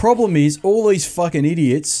 But the problem is, all these fucking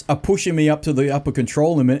idiots are pushing me up to the upper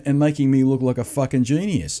control limit and making me look like a fucking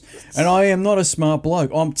genius. And I am not a smart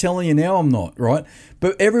bloke. I'm telling you now I'm not, right?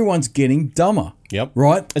 But everyone's getting dumber. Yep.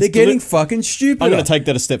 Right? It's They're getting fucking stupid. I'm going to take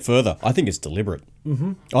that a step further. I think it's deliberate.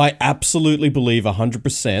 I absolutely believe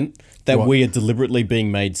 100% that What? we are deliberately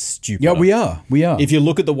being made stupid. Yeah, we are. We are. If you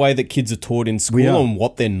look at the way that kids are taught in school are. and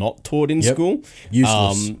what they're not taught in Yep. school,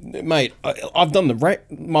 Useless. mate. I've done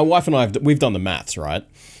my wife and I we've done the maths, right?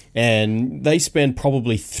 And they spend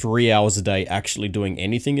probably 3 hours a day actually doing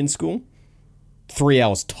anything in school. 3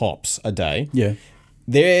 hours tops a day. yeah.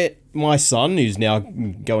 My son, who's now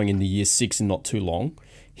going into year 6 in not too long,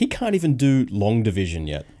 he can't even do long division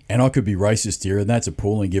yet. And I could be racist here, and that's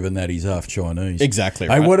appalling given that he's half Chinese. Exactly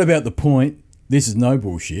Hey, right. what about the point? This is no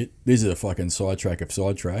bullshit. This is a fucking sidetrack of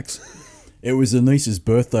sidetracks. It was the niece's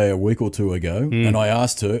birthday a week or two ago, and I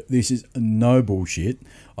asked her, this is no bullshit.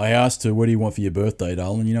 I asked her, what do you want for your birthday,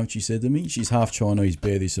 darling? You know what she said to me? She's half Chinese,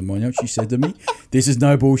 bear this in mind. You know what she said to me? This is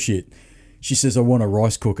no bullshit. She says, I want a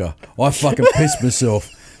rice cooker. I fucking pissed myself.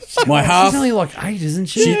 My half... She's only like 8, isn't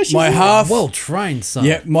she? my half... Well trained son.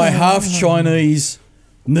 Yeah, my half Chinese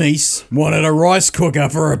niece wanted a rice cooker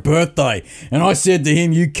for her birthday. And I said to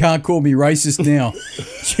him, you can't call me racist now.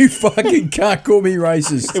 You fucking can't call me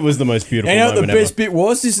racist. It was the most beautiful And you know what the moment best ever. bit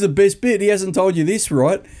was? This is the best bit. He hasn't told you this,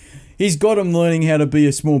 right? He's got him learning how to be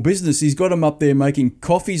a small business. He's got him up there making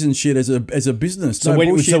coffees and shit as a business. So No when,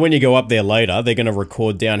 bullshit. so when you go up there later, they're going to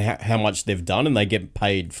record down how much they've done, and they get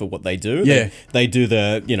paid for what they do. Yeah. They do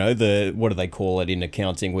the what do they call it in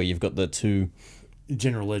accounting, where you've got the two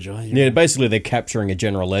General ledger. Yeah, basically they're capturing a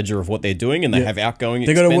general ledger of what they're doing, and they have outgoing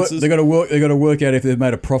expenses. They got to work. They got to work out if they've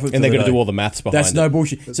made a profit. and they're going to do all the maths behind That's it. no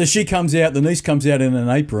bullshit. So she comes out. The niece comes out in an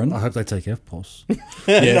apron. I hope they take FPOS.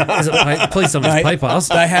 Yeah. Is it please tell me it's PayPass.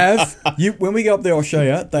 They have when we go up there, I'll show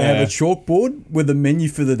you. They have a chalkboard with a menu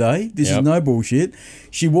for the day. This is Yep. no bullshit.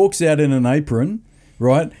 She walks out in an apron,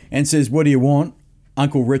 right, and says, "What do you want,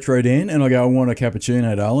 Uncle Retro Dan?" And I go, "I want a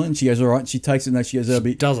cappuccino, darling." And she goes, "All right." And she takes it and she goes, "That'll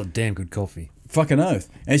be Does a damn good coffee. fucking oath."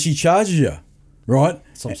 And she charges you, right?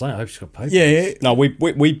 That's what I'm saying. I hope she's got PayPass. Yeah. No,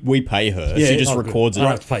 we pay her. Yeah. she just Oh, good. records it. I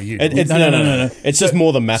don't have to pay you. No. It's just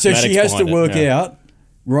more the So mathematics. she has to behind it. work Yeah. out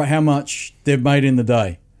right how much they've made in the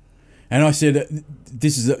day. And I said,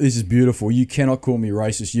 "This is beautiful. You cannot call me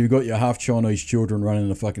racist. You've got your half Chinese children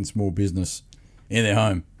running a fucking small business in their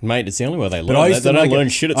home." Mate, it's the only way they But learn. They don't learn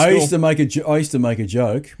shit at I school. used to make a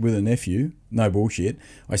joke with a nephew. No bullshit.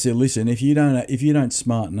 I said, "Listen, if you don't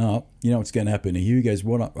smarten up, you know what's going to happen to you." He goes,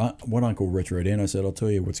 "What Uncle Retro Dan?" I said, "I'll tell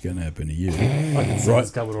you what's going to happen to you.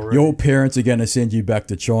 Right. Covered already. Your parents are going to send you back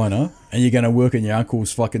to China, and you're going to work in your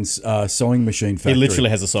uncle's fucking sewing machine factory." He literally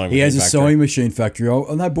has a sewing machine He has a factory. sewing machine factory.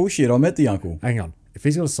 Oh, no bullshit. I met the uncle. Hang on. If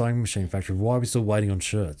he's got a sewing machine factory, why are we still waiting on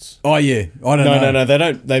shirts? Oh yeah, I don't know. No, they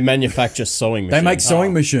don't. They manufacture sewing machines. They make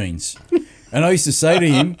sewing machines. And I used to say to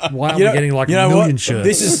him, Why aren't we getting like a million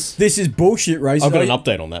shirts? This is bullshit, Race. I've got an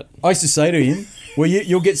update on that. I used to say to him, "Well,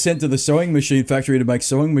 you'll get sent to the sewing machine factory to make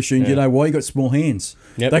sewing machines. You know why? You got small hands.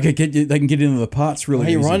 Yep. They can get into the parts really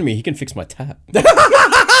Hey, you easy." remind me, he can fix my tap.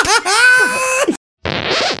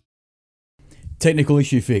 Technical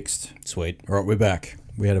issue fixed. Sweet. All right, we're back.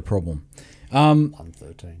 We had a problem. I'm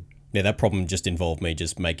 13. Yeah, that problem just involved me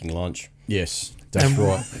just making lunch. Yes, that's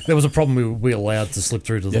right. There was a problem we allowed to slip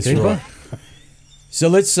through to the That's keeper. right. So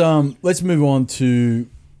let's move on to.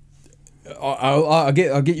 I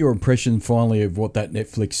get your impression finally of what that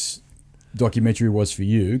Netflix documentary was for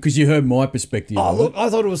you, because you heard my perspective. Oh, of look, it. I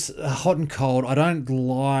thought it was hot and cold. I don't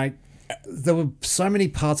like. There were so many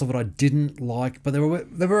parts of it I didn't like, but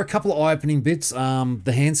there were a couple of eye-opening bits.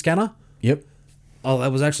 The hand scanner. Yep. Oh,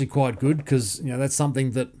 that was actually quite good because that's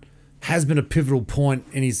something that has been a pivotal point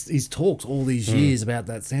in his talks all these years about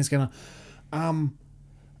that hand scanner.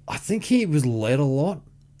 I think he was led a lot.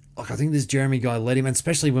 Like I think this Jeremy guy led him, and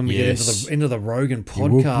especially when we Yes. get into the Rogan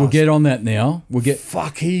podcast. We'll get on that now.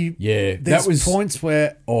 Fuck he. Yeah, There's that was points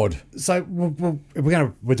where. odd. So we're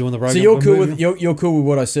doing the Rogan. So you're we're cool moving- with you're cool with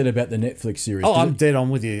what I said about the Netflix series? Oh, Did I'm it- dead on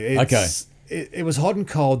with you. Okay. It was hot and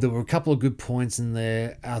cold. There were a couple of good points in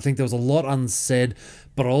there. I think there was a lot unsaid,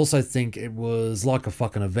 but I also think it was like a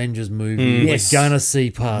fucking Avengers movie. Yes. We're gonna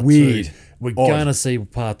see part Weird. 2. We're Odd. gonna see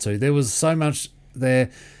part 2. There was so much there.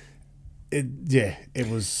 It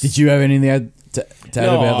was. Did you have anything to add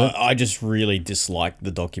about that? I just really disliked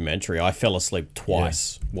the documentary. I fell asleep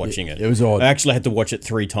twice watching it. It was odd. I actually had to watch it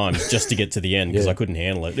 3 times just to get to the end because Yeah. I couldn't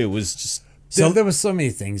handle it. It was just... There were so many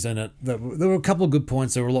things in it. There were a couple of good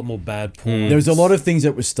points. There were a lot more bad points. There was a lot of things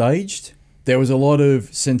that were staged. There was a lot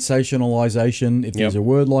of sensationalization, if there's Yep. a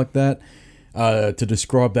word like that, to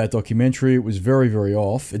describe that documentary. It was very, very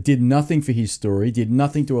off. It did nothing for his story, did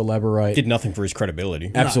nothing to elaborate. Did nothing for his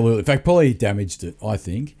credibility. Absolutely. In fact, probably damaged it, I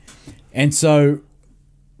think. And so,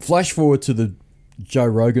 flash forward to the Joe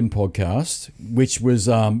Rogan podcast, which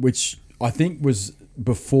I think was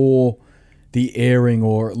before the airing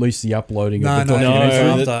or at least the uploading of the No, documentary.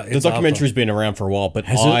 No, It's the after. documentary's been around for a while, but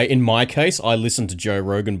it? in my case, I listened to Joe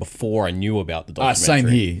Rogan before I knew about the documentary. Same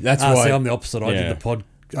here. That's why. See, I'm the opposite. I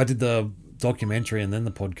Yeah. did the documentary and then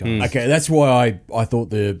the podcast. Okay, that's why I thought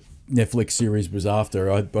the Netflix series was after.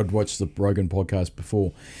 I'd watched the Rogan podcast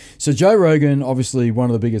before. So Joe Rogan, obviously one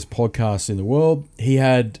of the biggest podcasts in the world. He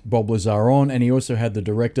had Bob Lazar on, and he also had the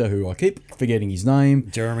director, who I keep forgetting his name,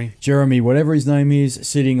 Jeremy, whatever his name is,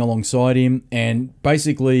 sitting alongside him. And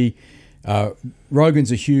basically,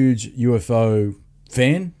 Rogan's a huge UFO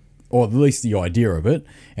fan, or at least the idea of it,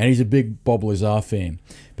 and he's a big Bob Lazar fan.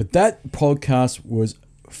 But that podcast was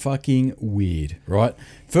fucking weird, right?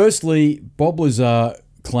 Firstly, Bob Lazar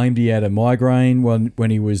claimed he had a migraine when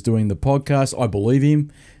he was doing the podcast. I believe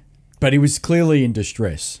him, but he was clearly in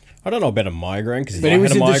distress. I don't know about a migraine, because if But I he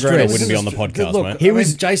was had a in migraine, I distress. wouldn't be on the podcast, Look,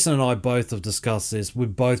 mate. Jason and I both have discussed this. We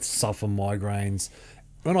both suffer migraines.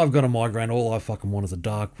 When I've got a migraine, all I fucking want is a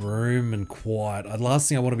dark room and quiet. The last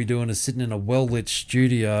thing I want to be doing is sitting in a well-lit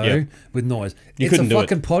studio Yeah. with noise. You It's a couldn't do it.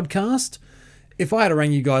 fucking podcast. If I had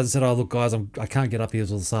rang you guys and said, "Oh, look, guys, I can't get up here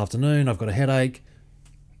till this afternoon. I've got a headache."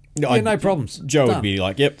 No problems. Joe Done. would be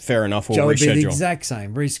like, yep, fair enough, we'll Joe would be the reschedule. exact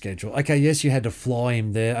same. Reschedule. Okay, yes, you had to fly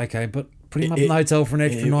him there. Okay, but Put him up in the hotel for an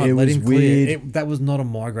extra night. it Let was him clear. weird. That was not a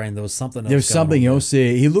migraine. There was something else. There was going something on else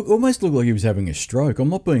there. He almost looked like he was having a stroke. I'm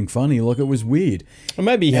not being funny. Like, it was weird. Or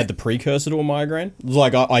maybe he had the precursor to a migraine.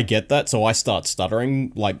 Like, I get that, so I start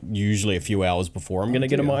stuttering, like, usually a few hours before I'm going to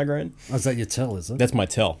get a migraine. there. Is that your tell, is it? That's my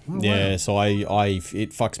tell. Yeah, so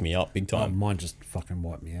it fucks me up big Oh, time. mine just fucking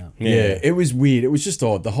wiped me out. Yeah, it was weird. It was just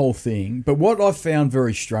odd, the whole thing. But what I found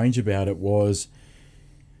very strange about it was,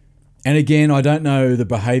 and again, I don't know the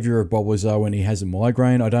behaviour of Bob Lazar when he has a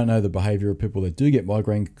migraine. I don't know the behaviour of people that do get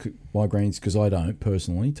migraines because I don't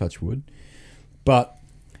personally, touch wood. But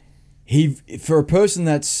for a person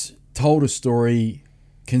that's told a story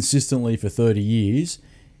consistently for 30 years,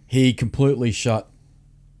 he completely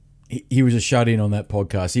he was a shut-in on that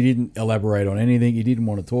podcast. He didn't elaborate on anything. He didn't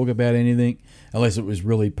want to talk about anything unless it was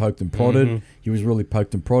really poked and prodded. He was really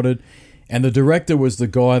poked and prodded. And the director was the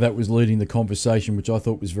guy that was leading the conversation, which I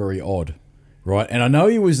thought was very odd, right? And I know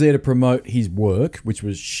he was there to promote his work, which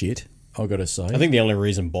was shit, I got to say. I think the only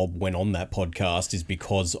reason Bob went on that podcast is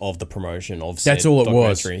because of the promotion of said That's all it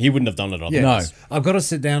was. documentary. He wouldn't have done it otherwise. No. I've got to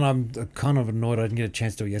sit down. I'm kind of annoyed I didn't get a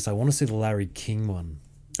chance to do it. Yes, I want to see the Larry King one.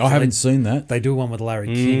 I haven't seen that. They do one with Larry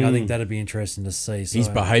King. I think that'd be interesting to see. So, His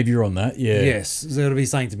behaviour on that, yeah. yes, there's got to be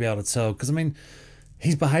something to be able to tell. Because, I mean,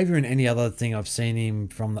 his behaviour in any other thing I've seen him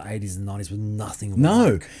from the 80s and 90s was nothing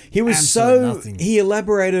No, like. he was Absolutely so nothing. he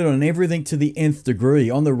elaborated on everything to the nth degree.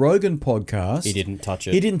 On the Rogan podcast, He didn't touch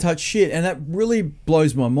it. He didn't touch shit, and that really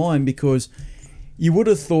blows my mind because you would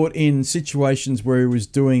have thought in situations where he was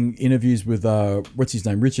doing interviews with what's his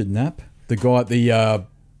name, Richard Knapp, the guy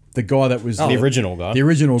that was The original guy. the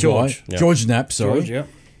original George. guy, Yeah. George Knapp. Sorry, George, yeah.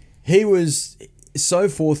 he was so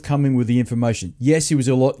forthcoming with the information. Yes, he was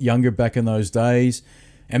a lot younger back in those days,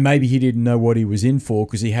 and maybe he didn't know what he was in for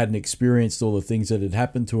because he hadn't experienced all the things that had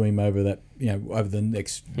happened to him over the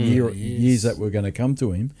next years that were going to come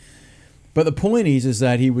to him. But the point is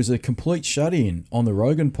that he was a complete shut-in on the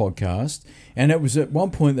Rogan podcast, and it was at one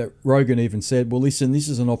point that Rogan even said, well, listen, this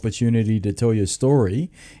is an opportunity to tell your story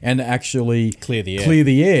and actually Clear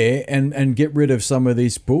the air. and get rid of some of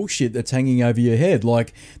this bullshit that's hanging over your head,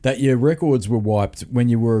 like that your records were wiped when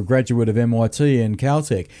you were a graduate of MIT and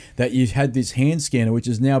Caltech, that you had this hand scanner, which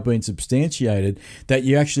has now been substantiated, that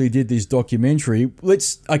you actually did this documentary.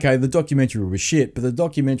 The documentary was shit, but the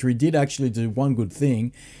documentary did actually do one good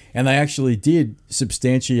thing, and they actually did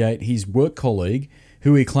substantiate his work colleague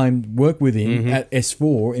who he claimed worked with him at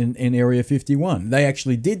S4 in Area 51. They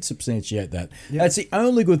actually did substantiate that. That's the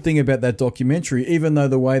only good thing about that documentary, even though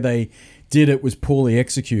the way they did it was poorly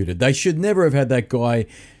executed. They should never have had that guy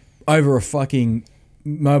over a fucking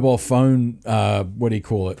mobile phone,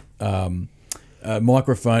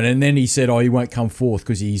 microphone, and then he said, he won't come forth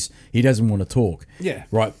because he doesn't want to talk. Yeah.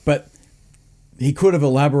 Right, but he could have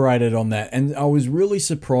elaborated on that. And I was really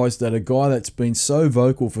surprised that a guy that's been so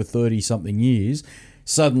vocal for 30-something years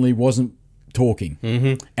suddenly wasn't talking.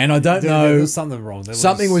 Mm-hmm. And I don't know... There was something wrong.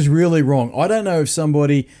 Something was really wrong. I don't know if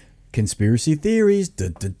somebody... Conspiracy theories.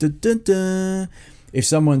 If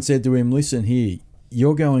someone said to him, listen here,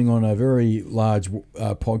 you're going on a very large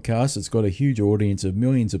podcast. It's got a huge audience of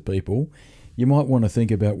millions of people. You might want to think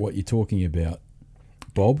about what you're talking about,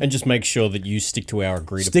 Bob. And just make sure that you stick to our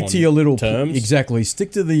agreed Stick upon to your little terms. Exactly.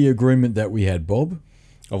 Stick to the agreement that we had, Bob.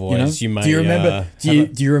 Otherwise, you may. Do you remember? Do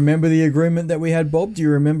you remember the agreement that we had, Bob? Do you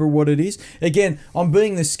remember what it is? Again, I'm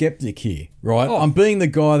being the skeptic here, right? I'm being the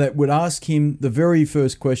guy that would ask him. The very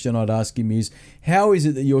first question I'd ask him is, "How is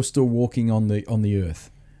it that you're still walking on the earth?"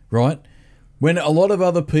 Right? When a lot of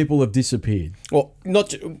other people have disappeared. Well,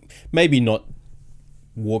 maybe not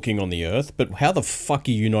walking on the earth, but how the fuck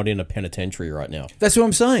are you not in a penitentiary right now? That's what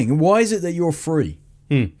I'm saying. Why is it that you're free?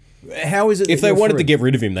 How is it? If that they you're wanted free? to get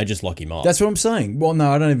rid of him, they just lock him up. That's what I'm saying. Well,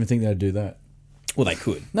 no, I don't even think they'd do that. Well, they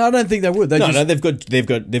could. No, I don't think they would. No, they've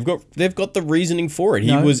got the reasoning for it.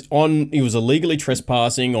 He was illegally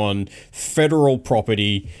trespassing on federal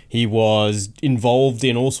property. He was involved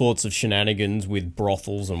in all sorts of shenanigans with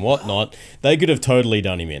brothels and whatnot. They could have totally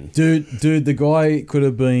done him in. Dude, the guy could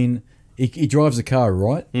have been. He drives a car,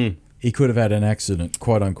 right? He could have had an accident,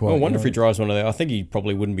 quote unquote. I wonder if he drives one of those. I think he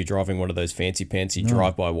probably wouldn't be driving one of those fancy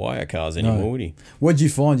drive-by-wire cars anymore, would he? What'd you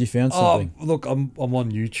find? You found something? Look, I'm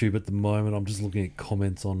on YouTube at the moment. I'm just looking at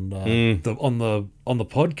comments on the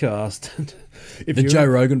podcast. If The you Joe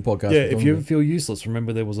ever- Rogan podcast. Yeah, we're if talking you ever about. feel useless,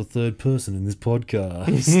 remember there was a third person in this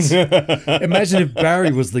podcast. Imagine if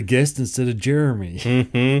Barry was the guest instead of Jeremy.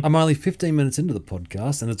 I'm only 15 minutes into the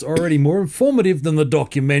podcast, and it's already more informative than the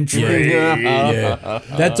documentary. Yeah.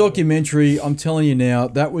 That documentary, I'm telling you now,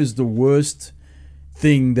 that was the worst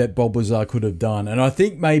thing that Bob Lazar could have done. And I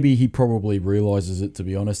think maybe he probably realizes it, to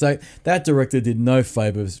be honest. That director did no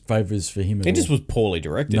favors for him at all. It just was poorly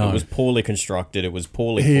directed. No. It was poorly constructed. It was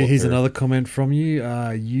poorly Here's thought through. another comment from you.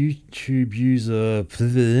 YouTube user,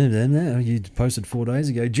 you posted 4 days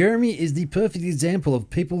ago. Jeremy is the perfect example of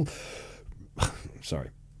people. Sorry.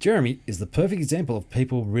 Jeremy is the perfect example of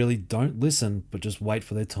people really don't listen, but just wait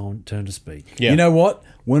for their turn to speak. Yeah. You know what?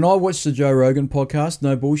 When I watched the Joe Rogan podcast,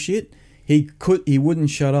 no bullshit, he wouldn't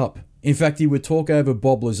shut up. In fact, he would talk over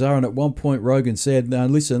Bob Lazar, and at one point Rogan said, "No,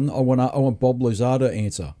 listen, I want Bob Lazar to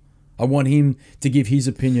answer. I want him to give his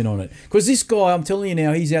opinion on it." Because this guy, I'm telling you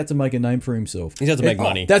now, he's out to make a name for himself. He's out to make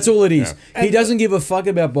money. That's all it is. He doesn't give a fuck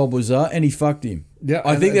about Bob Lazar, and he fucked him. Yeah,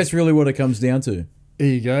 I think that's really what it comes down to.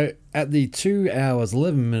 Here you go. At the 2 hours,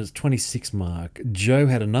 11 minutes, 26 mark, Joe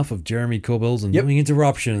had enough of Jeremy Corbell's annoying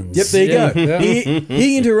interruptions. Yep, there you go. Yeah.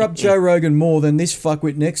 He interrupts Joe Rogan more than this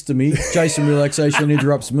fuckwit next to me, Jason Relaxation,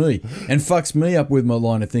 interrupts me and fucks me up with my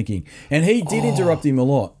line of thinking. And he did interrupt him a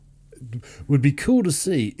lot. Would be cool to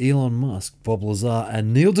see Elon Musk, Bob Lazar,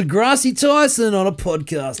 and Neil deGrasse Tyson on a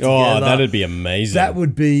podcast together. Oh, that'd be amazing. That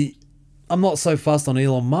would be... I'm not so fussed on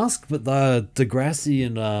Elon Musk, but the deGrasse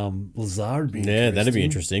and Lazar would be interesting. that'd be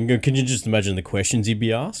interesting. Can you just imagine the questions he'd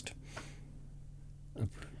be asked?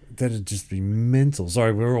 That'd just be mental.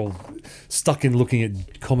 Sorry, we're all stuck in looking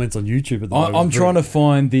at comments on YouTube at the moment. I'm trying to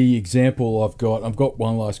find the example I've got. I've got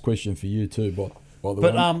one last question for you too, by the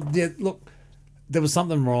way. But yeah, look, there was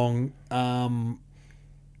something wrong.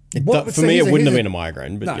 For me, it wouldn't have been a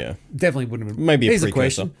migraine, but no, yeah. definitely wouldn't have been. Maybe a Here's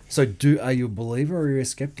precursor. question. So, are you a believer or are you a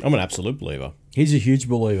skeptic? I'm an absolute believer. He's a huge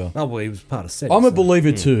believer. Oh, well, he was part of SETI. I'm a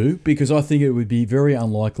believer too, because I think it would be very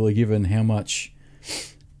unlikely, given how much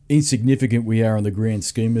insignificant we are in the grand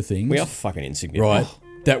scheme of things. We are fucking insignificant.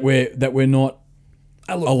 right. That we're not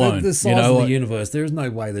alone. The size you know, of like- the universe, there is no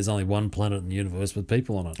way there's only one planet in the universe with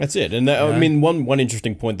people on it. That's it. And I mean, one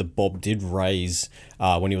interesting point that Bob did raise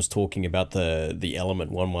when he was talking about the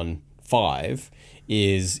element 115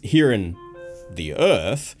 is here in the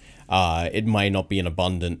Earth, it may not be an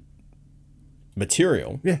abundant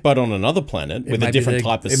material, but on another planet with a different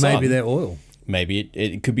type of sun, It may be their oil. maybe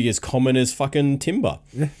it could be as common as fucking timber.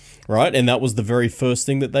 Yeah. Right? And that was the very first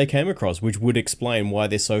thing that they came across, which would explain why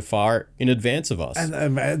they're so far in advance of us.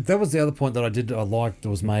 And that was the other point that I liked that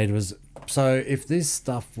was made was, so if this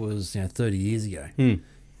stuff was 30 years ago,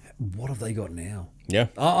 what have they got now? Yeah.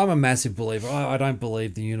 I'm a massive believer. I don't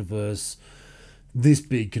believe the universe this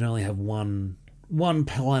big can only have one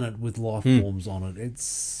planet with life forms on it.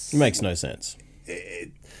 It makes no sense.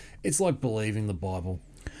 It's like believing the Bible.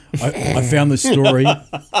 I found the story.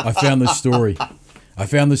 I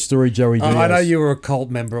found the story, Joey Diaz. I know you were a cult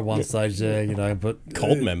member at one stage there, but...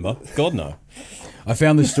 Cult member? God, no. I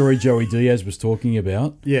found the story Joey Diaz was talking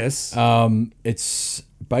about. Yes. It's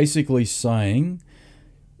basically saying,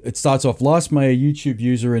 it starts off, last May, a YouTube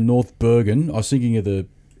user in North Bergen, I was thinking of the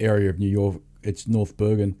area of New York, it's North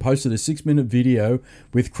Bergen, posted a 6-minute video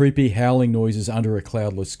with creepy howling noises under a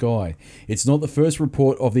cloudless sky. It's not the first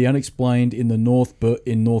report of the unexplained in North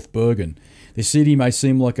Bergen. The city may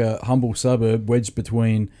seem like a humble suburb wedged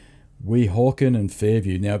between Weehawken and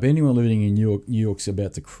Fairview. Now, if anyone living in New York's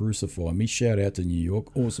about to crucify me, shout out to New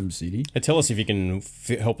York, awesome city. Hey, tell us if you can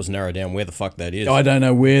help us narrow down where the fuck that is. I don't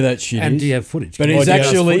know where that shit and is. do you have footage? But Can it's you give us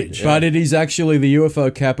actually, footage? it is actually the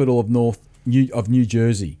UFO capital of New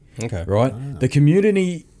Jersey. Okay. Right. The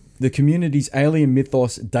community's alien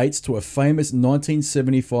mythos dates to a famous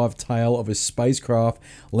 1975 tale of a spacecraft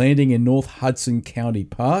landing in North Hudson County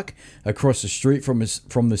Park, across the street from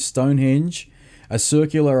the Stonehenge, a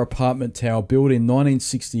circular apartment tower built in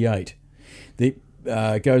 1968. It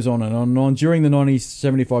goes on and on and on. During the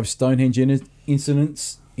 1975 Stonehenge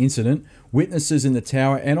incident, witnesses in the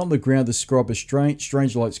tower and on the ground described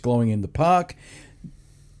strange lights glowing in the park.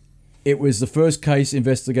 It was the first case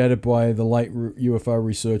investigated by the late UFO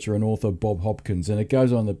researcher and author Bob Hopkins, and it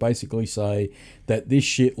goes on to basically say that this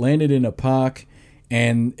shit landed in a park,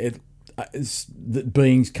 and the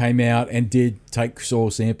beings came out and did take soil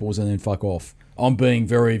samples and then fuck off. I'm being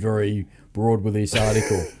very, very broad with this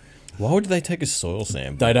article. Why would they take a soil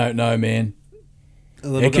sample? They don't know, man.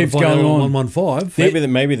 It keeps going on.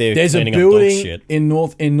 115. Maybe they're There's a cleaning up dog building shit. in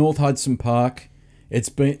North Hudson Park. It's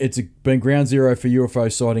been ground zero for UFO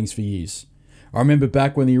sightings for years. I remember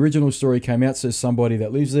back when the original story came out, says somebody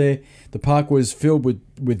that lives there, the park was filled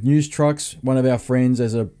with news trucks. One of our friends,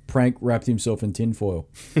 as a prank, wrapped himself in tinfoil.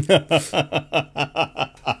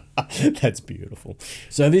 That's beautiful.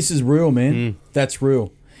 So this is real, man. That's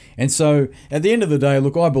real. And so at the end of the day,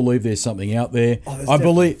 look, I believe there's something out there. I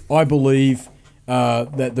believe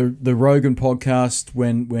that the Rogan podcast,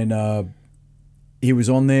 when he was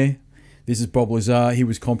on there. This is Bob Lazar. He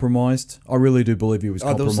was compromised. I really do believe he was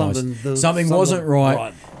There was compromised. something Wasn't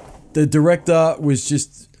right. The director was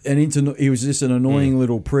just he was just an annoying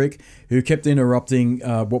little prick who kept interrupting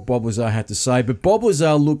what Bob Lazar had to say. But Bob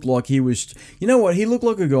Lazar looked like he was, you know what? He looked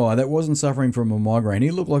like a guy that wasn't suffering from a migraine. He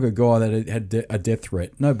looked like a guy that had a death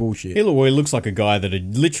threat. No bullshit. He looks like a guy that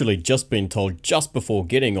had literally just been told just before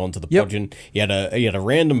getting onto the Yep. podgen. He had a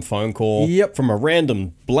random phone call Yep. from a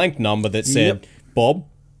random blank number that said, Yep. Bob,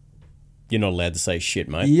 you're not allowed to say shit,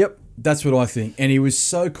 mate. Yep, that's what I think. And he was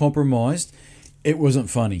so compromised, it wasn't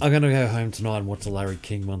funny. I'm going to go home tonight and watch the Larry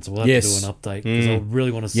King one, so we'll have Yes. to do an update because I really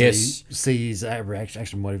want to see Yes. see his reaction.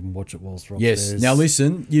 Actually, might even watch it whilst we're Yes. upstairs. Now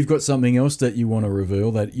listen, you've got something else that you want to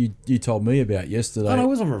reveal that you told me about yesterday. No, I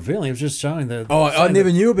wasn't revealing. It was just showing that. Oh, I showing never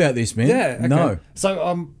that- knew about this, man. Yeah. Okay. No.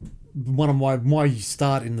 So one of my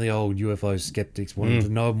start in the old UFO skeptics wanting to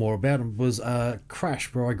know more about them was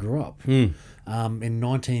Crash, where I grew up. In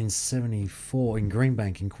 1974 in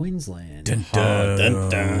Greenbank in Queensland. Dun, dun. Dun,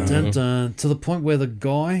 dun. Dun, dun, to the point where the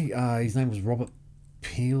guy, his name was Robert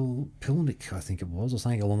Pilnick, I think it was, or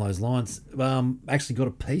something along those lines, actually got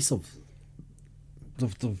a piece of the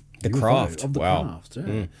UFO, craft. of the Wow. craft.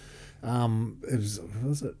 Yeah. It was what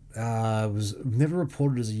was it? It was never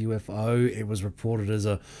reported as a UFO. It was reported as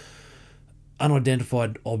a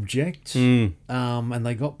unidentified object, and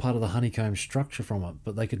they got part of the honeycomb structure from it,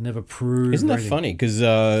 but they could never prove. Isn't that anything. funny? Because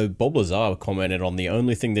Bob Lazar commented on the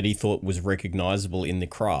only thing that he thought was recognizable in the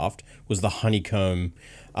craft was the honeycomb.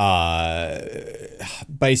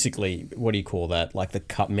 Basically, what do you call that? Like the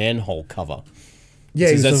manhole cover. Yeah,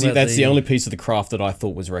 So he was that's talking about the only piece of the craft that I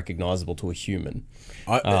thought was recognizable to a human.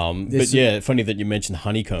 But yeah, funny that you mentioned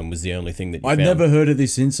honeycomb was the only thing that you I'd found. never heard of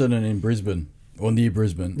this incident in Brisbane or near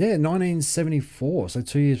Brisbane. Yeah, 1974, so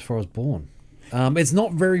 2 years before I was born. It's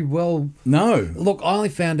not very well. No. Look, I only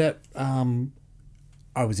found out.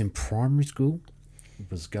 I was in primary school.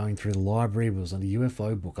 Was going through the library. It was on a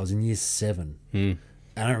UFO book. I was in year 7, and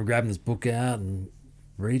I remember grabbing this book out and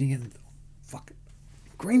reading it. And, fuck,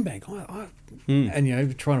 Greenbank.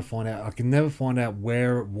 And trying to find out. I can never find out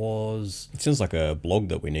where it was. It sounds like a blog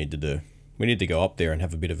that we need to do. We need to go up there and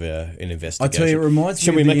have a bit of an I investigation. tell you, it reminds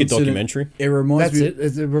Should me we of the make a incident- documentary? It reminds That's me. it.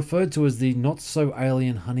 It's referred to as the not so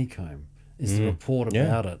alien honeycomb. Is the report Yeah.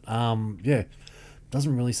 about it? Yeah,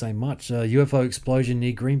 doesn't really say much. UFO explosion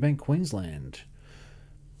near Greenbank, Queensland.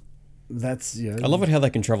 That's I love it how they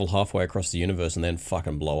can travel halfway across the universe and then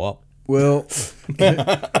fucking blow up. Well,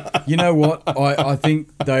 you know what? I think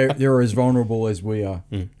they're as vulnerable as we are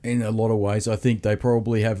in a lot of ways. I think they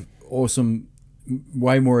probably have awesome,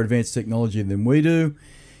 way more advanced technology than we do,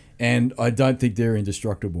 and I don't think they're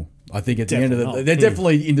indestructible. I think at the end of Definitely the they're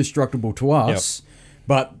definitely indestructible to us,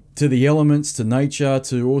 but to the elements, to nature,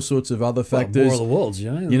 to all sorts of other factors. War of the Worlds,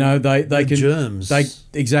 you know. You know, they The can germs.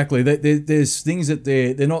 Exactly. There's things that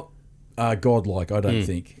they're not godlike. I don't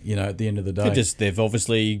think. You know, at the end of the day, They've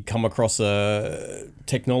obviously come across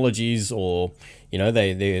technologies, or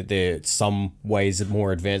they're some ways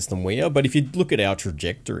more advanced than we are. But if you look at our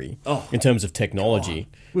trajectory in terms of technology,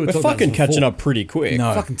 We were we're talking about fucking this catching before. up pretty quick.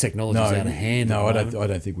 No. Fucking technology's out of hand. No, at I the don't. moment.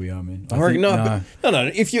 I don't think we are, man. I reckon, no.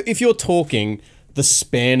 If you're talking the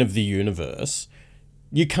span of the universe,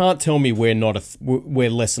 you can't tell me we're we're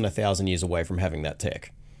less than 1,000 years away from having that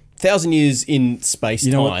tech. 1,000 years in space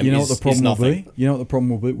You know time. what? You know what the is problem will nothing. be. You know what the problem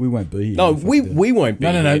will be. We won't be here. No, Fuck we that. won't be.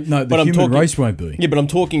 No. here. The But I'm human talking- race won't be. Yeah, but I'm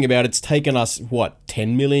talking about it's taken us what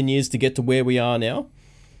 10 million years to get to where we are now.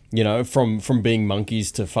 You know, from being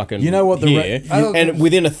monkeys to fucking You know what the here, ra- and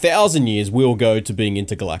within 1,000 years we'll go to being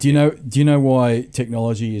intergalactic. Do you know why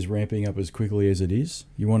technology is ramping up as quickly as it is?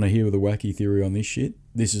 You want to hear the wacky theory on this shit?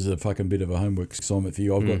 This is a fucking bit of a homework assignment for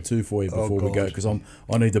you. I've got 2 for you before we go because I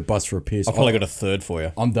need to bust for a piss. I've probably got a third for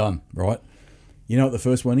you. I'm done, right? You know what the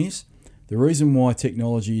first one is? The reason why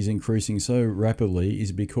technology is increasing so rapidly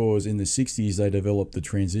is because in the 60s they developed the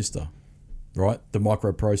transistor, right? The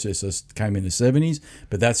microprocessor came in the 70s,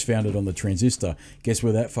 but that's founded on the transistor. Guess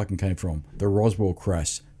where that fucking came from? The Roswell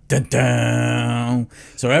crash. Dun, dun.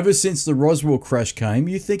 So ever since the Roswell crash came,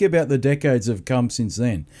 you think about the decades that have come since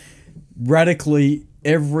then. Radically,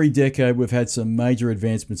 every decade we've had some major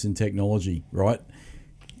advancements in technology, right?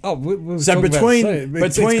 Oh, we were So talking about between-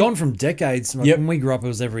 it's between- gone from decades. Like Yep. When we grew up, it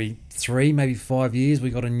was every 3, maybe 5 years. We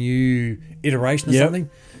got a new iteration of Yep. something.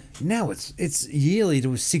 Now it's yearly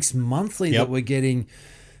to 6 monthly Yep. that we're getting.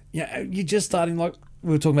 Yeah, you're just starting like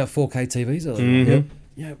we were talking about 4K TVs earlier. Yep.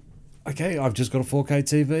 Yeah. Okay, I've just got a 4K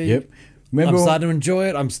TV. Yep. Remember I'm starting to enjoy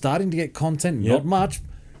it. I'm starting to get content. Yep. Not much,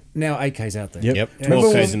 now 8K's out there. Yep. Remember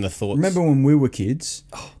 12K's when- in the thoughts. Remember when we were kids?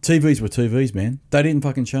 TVs were TVs, man. They didn't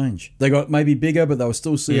fucking change. They got maybe bigger, but they were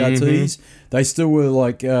still CRTs. They still were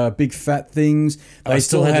like big fat things. They I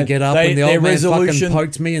still had to get up and the their old man fucking resolution.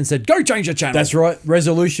 poked me and said, "Go change the channel." That's right.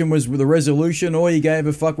 Resolution was the resolution. All you gave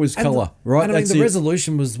a fuck was And color, the- right? And I mean, That's the it.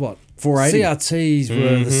 resolution was what? 480. CRTs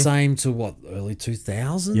were the same to what? Early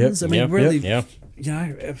 2000s? Yep. I mean, Yep. really, Yep. you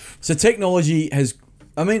know, if- So technology has.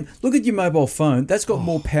 I mean, look at your mobile phone. That's got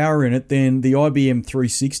more power in it than the IBM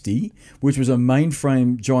 360, which was a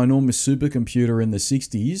mainframe, ginormous supercomputer in the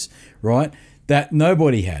 60s, right? That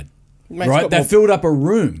nobody had, Mate, it's right? got That more- filled up a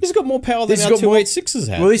room. This has got more power than This our has got more- 286s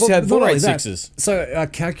have. Well, this had not only that, 486s. so a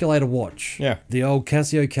calculator watch. Yeah. The old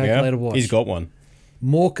Casio calculator watch. He's got one.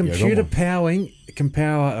 more got computer one.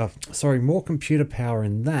 more computer power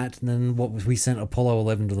in that than what we sent Apollo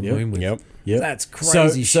 11 to the moon with. Yep. Yep. That's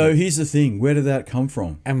crazy So shit. here's the thing. Where did that come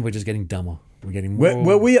from? And we're just getting dumber. We're getting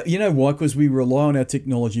more. Well, you know why? Because we rely on our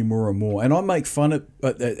technology more and more. And I make fun at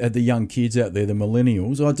the young kids out there, the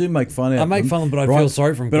millennials. I do make fun at I make them, fun of them, but I right? feel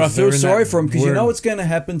sorry for them. But I 'cause feel they're in sorry that for them because you know worm. what's going to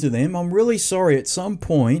happen to them. I'm really sorry. At some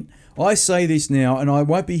point, I say this now, and I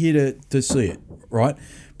won't be here to see it, right?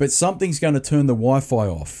 But something's going to turn the Wi-Fi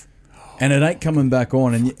off, and it ain't coming back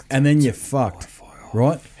on, and then you're fucked,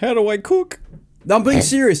 right? How do I cook? I'm being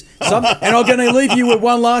serious. And I'm going to leave you with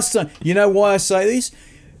one last time. You know why I say this?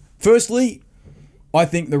 Firstly, I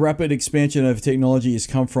think the rapid expansion of technology has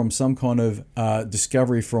come from some kind of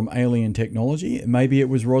discovery from alien technology. Maybe it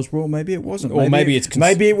was Roswell, maybe it wasn't. Or maybe it's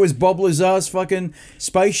maybe it was Bob Lazar's fucking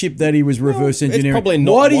spaceship that he was reverse it's engineering. probably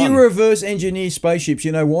not why do one. you reverse engineer spaceships?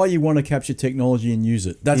 You know why you want to capture technology and use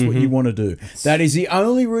it. That's what you want to do. That is the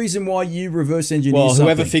only reason why you reverse engineer. Well,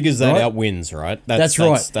 whoever something, figures that right? out wins, right? That's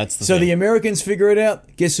right. That's the so thing. the Americans figure it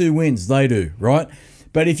out. Guess who wins? They do, right?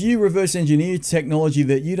 But if you reverse engineer technology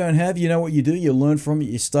that you don't have, you know what you do? You learn from it,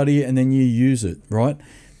 you study it, and then you use it, right?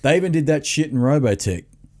 They even did that shit in Robotech.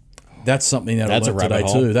 That's something that That's I a learned rabbit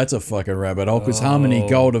today hole. too. That's a fucking rabbit hole because Harmony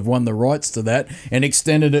Gold have won the rights to that and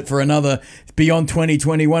extended it for another beyond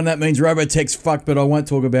 2021. That means Robotech's fucked, but I won't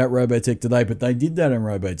talk about Robotech today. But they did that in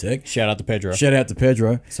Robotech. Shout out to Pedro. Shout out to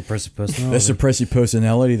Pedro. suppressive That personality. suppressive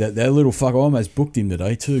personality, that little fuck, I almost booked him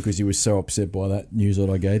today too because he was so upset by that news that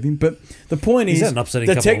I gave him. But the point He's is, had an upsetting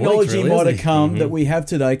the couple of weeks, technology really, might hasn't have he? come that we have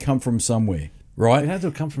today come from somewhere, right? It had to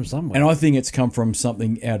have come from somewhere. And I think it's come from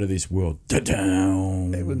something out of this world. Da-dam.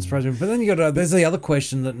 It wouldn't surprise me. But then you got there's the other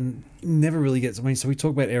question that never really gets. I mean, so we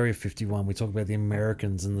talk about Area 51, we talk about the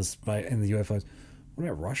Americans and the space and the UFOs. What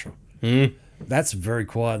about Russia? That's very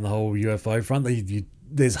quiet in the whole UFO front.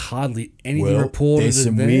 There's hardly anything Well, reported. there's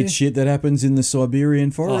some there. weird shit that happens in the Siberian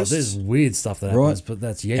Oh, forest. there's weird stuff that Right. happens, but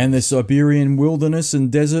that's yet. And the Siberian wilderness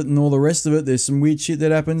and desert and all the rest of it, there's some weird shit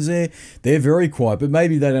that happens there. They're very quiet, but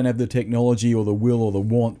maybe they don't have the technology or the will or the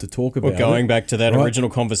want to talk about Well, going it. back to that Right. original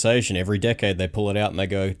conversation, every decade they pull it out and they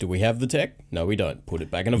go, "Do we have the tech? No, we don't. Put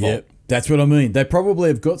it back in a vault." Yep. That's what I mean. They probably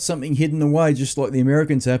have got something hidden away, just like the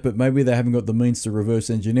Americans have, but maybe they haven't got the means to reverse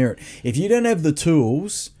engineer it. If you don't have the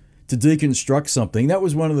tools to deconstruct something, that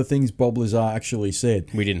was one of the things Bob Lazar actually said.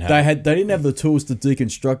 We didn't have They didn't have the tools to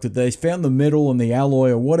deconstruct it. They found the metal and the alloy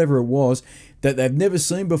or whatever it was that they've never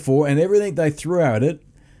seen before, and everything they threw at it,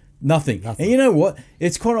 nothing. And you know what?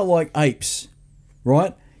 It's kind of like apes,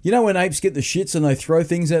 right? You know when apes get the shits and they throw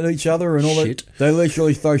things at each other and all Shit. that? They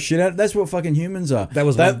literally throw shit at it. That's what fucking humans are. That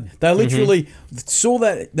was they, one- they literally saw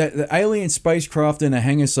that the alien spacecraft in a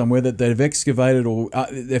hangar somewhere that they've excavated or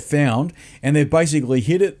they've found, and they've basically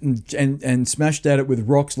hit it and smashed at it with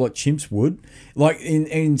rocks like chimps would. Like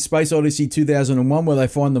in Space Odyssey 2001 where they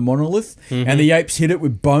find the monolith and the apes hit it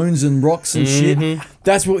with bones and rocks and shit.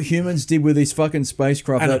 That's what humans did with this fucking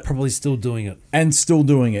spacecraft. and that- they're probably still doing it. and still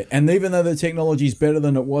doing it. And even though the technology is better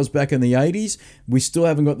than it was back in the 80s, we still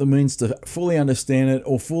haven't got the means to fully understand it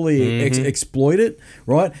or fully exploit it,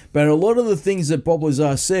 right? But a lot of the things that Bob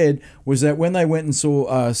Lazar said was that when they went and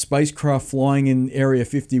saw spacecraft flying in Area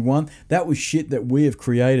 51, that was shit that we have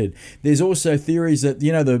created. There's also theories that,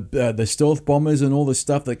 you know, the stealth bombers and all the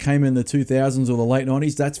stuff that came in the 2000s or the late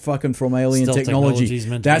 90s, that's fucking from alien Stealth technology. technology's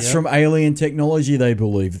meant to be, That's yeah. from alien technology, they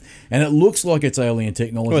believe. And it looks like it's alien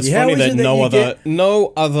technology. Well, it's How funny is that it no you other get-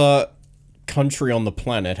 no other country on the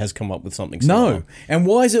planet has come up with something similar. No. And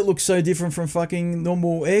why does it look so different from fucking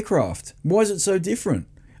normal aircraft? Why is it so different?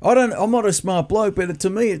 I'm not a smart bloke, but to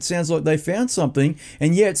me it sounds like they found something,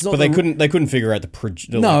 and yeah, it's not. But they couldn't figure out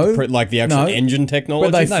No. like the actual No. engine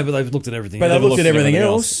technology. They- No, but they've looked at everything. But else. they looked at everything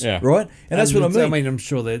else, yeah. right? And that's what I mean. I'm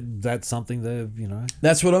sure that's something they're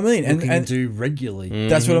That's what I mean. looking And into regularly.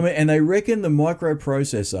 that's what I mean. And they reckon the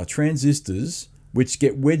microprocessor transistors, which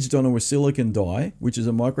get wedged onto a silicon die, which is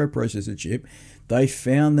a microprocessor chip, They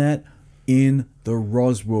found that in the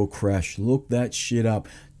Roswell crash. Look that shit up.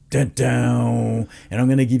 Dun, dun. And I'm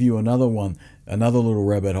going to give you another one, another little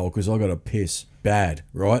rabbit hole, because I got to piss bad,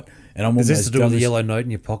 right? And I'm Is this almost to do done with the this. yellow note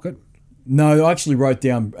in your pocket? No, I actually wrote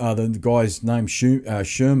down the guy's name,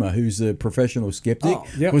 Shermer, who's a professional skeptic, Oh,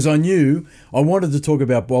 yep. because I knew I wanted to talk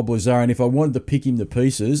about Bob Lazar, and if I wanted to pick him to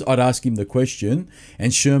pieces, I'd ask him the question,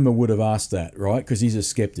 and Shermer would have asked that, right? Because he's a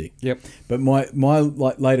skeptic. Yep. But my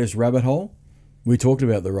latest rabbit hole, we talked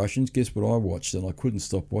about the Russians. Guess what I watched, and I couldn't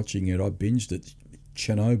stop watching it. I binged it.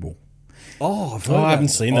 Chernobyl. Oh, I've heard Oh, I about haven't it.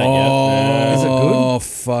 seen that yet. Is it good? Oh,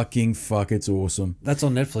 fucking fuck! It's awesome. That's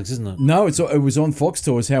on Netflix, isn't it? No, it was on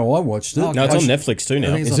Foxtel. Is how I watched it. Oh, No, it's I on sh- Netflix too I now.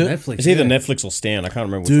 think it's Is on it? Netflix. It's either yeah. Netflix or Stan. I can't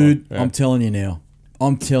remember which Dude, one. Yeah. I'm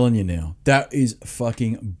telling you now. That is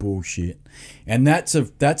fucking bullshit. And that's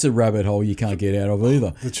a rabbit hole you can't get out of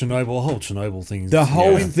either. The whole Chernobyl thing. The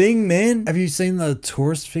whole Yeah. thing, man. Have you seen the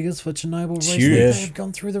tourist figures for Chernobyl recently? huge. They've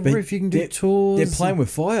gone through the But roof. You can do they're- tours. They're playing with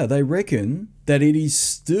fire. They reckon that it is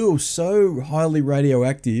still so highly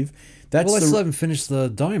radioactive. That's Well, they the, still haven't finished the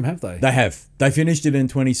dome, have they? they have. They finished it in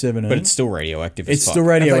 2017. But it's still radioactive. It's as fuck. still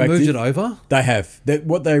Have they radioactive. moved it over? They have.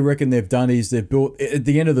 What they reckon they've done is they've built. At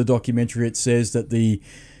the end of the documentary, it says that the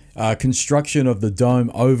construction of the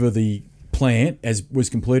dome over the plant was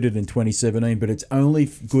completed in 2017, but it's only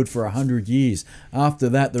good for 100 years. After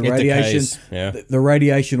that, the It radiation, decays, yeah. the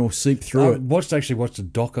radiation will seep through I it. watched a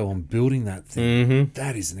doco on building that thing.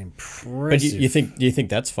 That is an impressive. But you think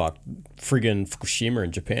that's fucked? Friggin' Fukushima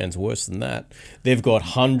in Japan's worse than that. They've got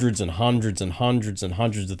hundreds and hundreds and hundreds and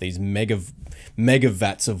hundreds of these mega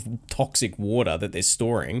vats of toxic water that they're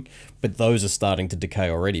storing, but those are starting to decay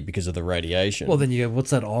already because of the radiation. Well, then you go, what's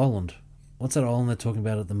that island? What's that island they're talking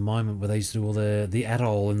about at the moment where they used to do all the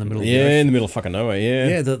atoll in the middle of the yeah, ocean? in the middle of fucking nowhere. Yeah,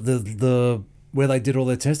 Yeah, the where they did all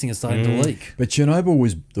their testing is starting to leak. But Chernobyl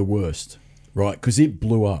was the worst, right? Because it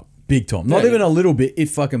blew up big time. Not Yeah. even a little bit. It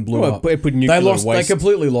fucking blew Well, up. it put nuclear They waste-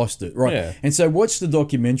 completely lost it, right? Yeah. And so watch the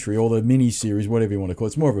documentary or the mini series, whatever you want to call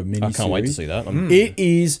it. It's more of a mini. I can't wait to see that. It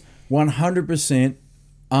is 100%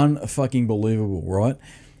 unfucking believable, right?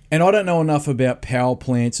 And I don't know enough about power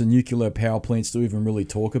plants and nuclear power plants to even really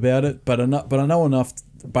talk about it, but I know enough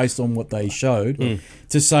based on what they showed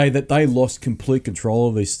to say that they lost complete control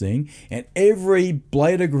of this thing, and every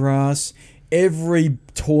blade of grass, every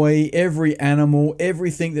toy, every animal,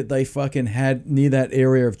 everything that they fucking had near that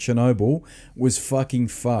area of Chernobyl was fucking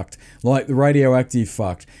fucked. Like the radioactive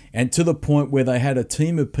fucked. And to the point where they had a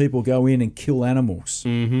team of people go in and kill animals.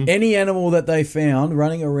 Any animal that they found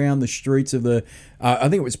running around the streets of the, I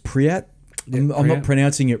think it was Pripyat. I'm not Pripyat.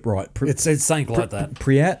 pronouncing it right. It's something like that.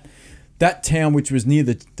 Pripyat. That town, which was near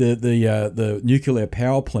the nuclear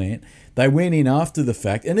power plant, they went in after the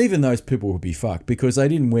fact, and even those people would be fucked because they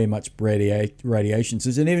didn't wear much radiation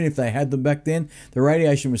suits, and even if they had them back then, the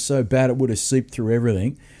radiation was so bad it would have seeped through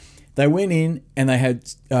everything. They went in and they had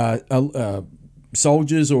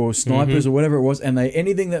soldiers or snipers or whatever it was, and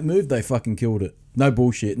anything that moved, they fucking killed it. No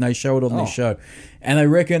bullshit, and they show it on this show. And they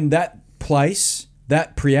reckon that place,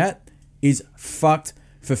 that Pripyat, is fucked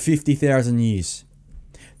for 50,000 years.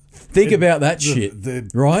 Think about that shit, The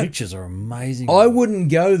right? pictures are amazing. I wouldn't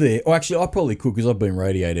go there. Or actually, I probably could because I've been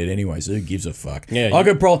radiated anyway. So who gives a fuck? Yeah, I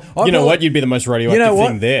could probably. you know what? You'd be the most radioactive You know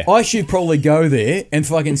what? thing there. I should probably go there and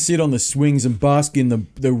fucking sit on the swings and bask in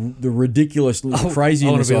the ridiculous I want to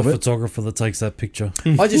craziness be a of it. photographer that takes that picture.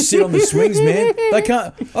 I just sit on the swings, man. They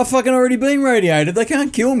can't. I've fucking already been radiated. They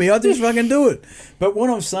can't kill me. I just fucking do it. But what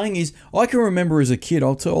I'm saying is, I can remember as a kid.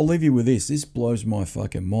 I'll leave you with this. This blows my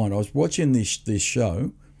fucking mind. I was watching this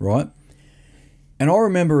show, right? And I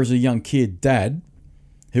remember as a young kid, Dad,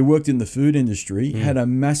 who worked in the food industry, had a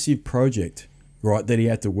massive project, right, that he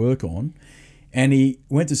had to work on. And he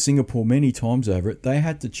went to Singapore many times over it. They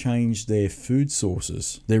had to change their food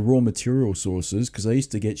sources, their raw material sources, because they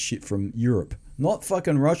used to get shit from Europe. Not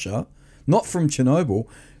fucking Russia, not from Chernobyl,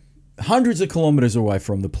 hundreds of kilometres away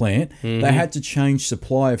from the plant. They had to change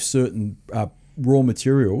supply of certain raw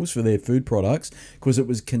materials for their food products because it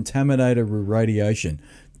was contaminated with radiation.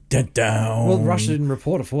 Dun-dun. Well, Russia didn't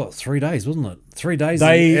report it for what, 3 days, wasn't it? 3 days.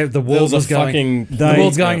 They- the world was going. The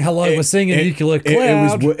world's going. Hello, we're seeing a nuclear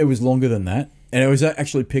cloud. It was longer than that, and it was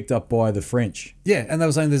actually picked up by the French. Yeah, and they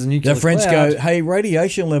were saying there's a nuclear The French cloud. go, hey,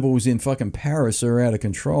 radiation levels in fucking Paris are out of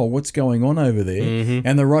control. What's going on over there?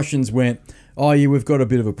 And the Russians went, oh, yeah, we've got a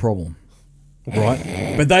bit of a problem.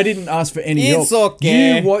 Right? But they didn't ask for any help. It's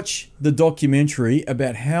okay. You watch the documentary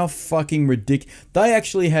about how fucking ridiculous. They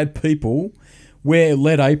actually had people wear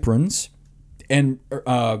lead aprons and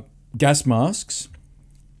gas masks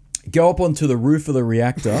go up onto the roof of the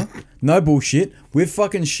reactor, no bullshit, with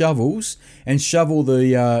fucking shovels and shovel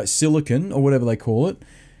the silicon or whatever they call it,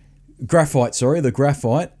 the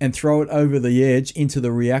graphite, and throw it over the edge into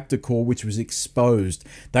the reactor core, which was exposed.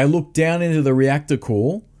 They looked down into the reactor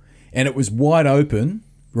core and it was wide open,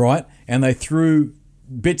 right? And they threw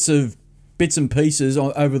bits and pieces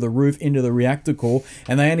over the roof into the reactor core,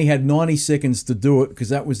 and they only had 90 seconds to do it because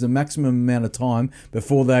that was the maximum amount of time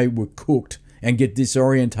before they were cooked and get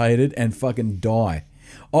disorientated and fucking die.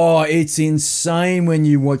 Oh, it's insane when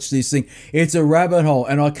you watch this thing. It's a rabbit hole,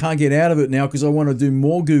 and I can't get out of it now because I want to do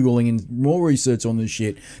more Googling and more research on this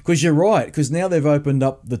shit. Because you're right, because now they've opened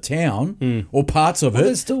up the town, or parts of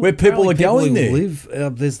it, where people are going there.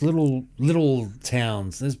 There's little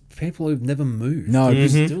towns. There's people who've never moved. No,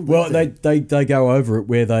 well, they go over it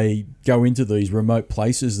where they go into these remote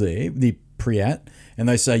places there, the Pripyat, and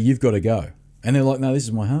they say, you've got to go. And they're like, no, this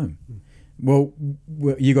is my home. Well,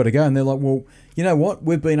 you got to go. And they're like, well, you know what?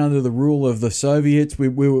 We've been under the rule of the Soviets. We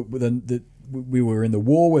were in the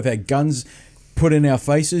war. We've had guns put in our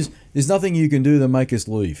faces. There's nothing you can do to make us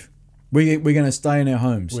leave. We're going to stay in our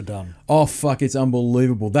homes. We're done. Oh, fuck, it's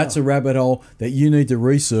unbelievable. That's a rabbit hole that you need to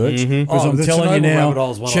research. Because I'm telling you now,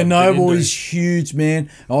 Chernobyl is huge, man.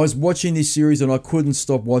 I was watching this series and I couldn't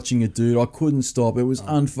stop watching it, dude. I couldn't stop. It was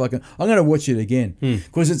unfucking... I'm going to watch it again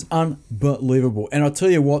because it's unbelievable. And I'll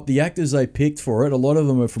tell you what, the actors they picked for it, a lot of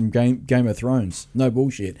them are from Game of Thrones. No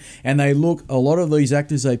bullshit. And a lot of these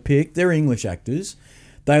actors they picked, they're English actors.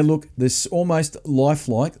 They look this almost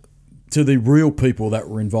lifelike to the real people that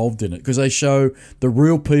were involved in it, because they show the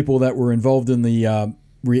real people that were involved in the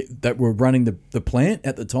that were running the plant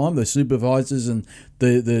at the time, the supervisors and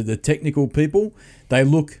the technical people. They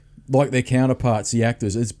look like their counterparts, the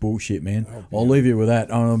actors. It's bullshit, man. I'll leave you with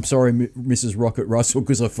that. I'm sorry, Mrs. Rocket Russell,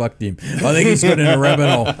 because I fucked him. I think he's got in a rabbit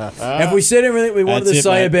hole. Have we said everything we wanted to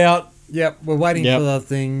say about... Yep, we're waiting for the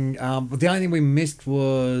thing. But the only thing we missed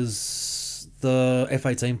was the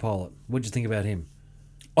F-18 pilot. What did you think about him?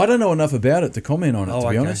 I don't know enough about it to comment on it, to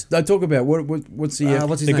be honest. They talk about what's the... what's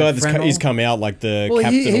his the name? guy that's he's come out, like the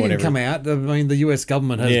captain he or whatever. didn't come out. I mean, the US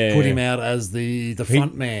government has put him out as the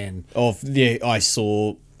front man. I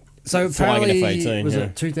saw... So flying apparently, an F-18, was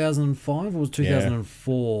it 2005 or was it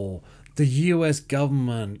 2004? The US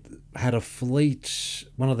government had a fleet,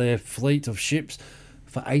 one of their fleet of ships,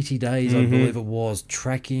 for 80 days, I believe it was,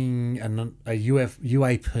 tracking a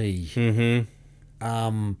UAP.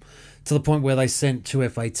 To the point where they sent 2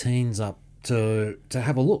 F-18s up to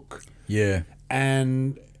have a look. Yeah.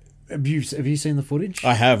 And have you seen the footage?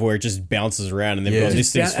 I have, where it just bounces around and they've got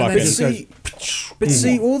this thing's fucking... But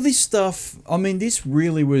see, all this stuff, I mean, this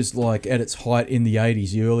really was like at its height in the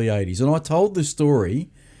 80s, the early 80s. And I told the story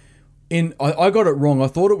I got it wrong. I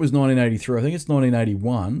thought it was 1983. I think it's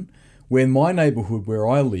 1981, when my neighbourhood where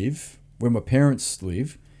I live, where my parents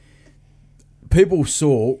live, people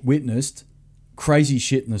witnessed crazy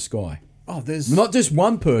shit in the sky. Oh, there's not just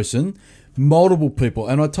one person, multiple people.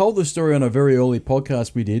 And I told the story on a very early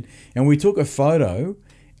podcast we did, and we took a photo,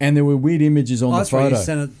 and there were weird images on the photo. Right, you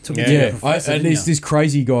sent it to me. And there's this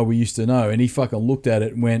crazy guy we used to know, and he fucking looked at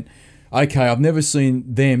it and went, "Okay, I've never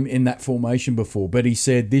seen them in that formation before." But he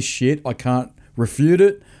said, "This shit, I can't refute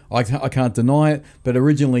it. I can't deny it." But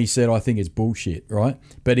originally he said, "I think it's bullshit," right?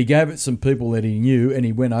 But he gave it some people that he knew, and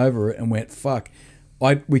he went over it and went, "Fuck,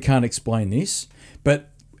 we can't explain this." But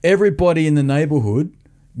everybody in the neighbourhood,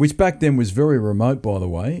 which back then was very remote, by the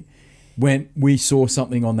way, we saw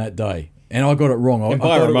something on that day. And I got it wrong. And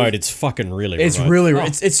by remote, it's fucking really remote. It's really...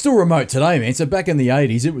 It's still remote today, man. So back in the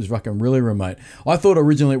 80s, it was fucking really remote. I thought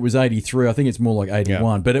originally it was 83. I think it's more like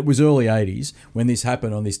 81. But it was early 80s when this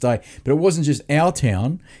happened on this day. But it wasn't just our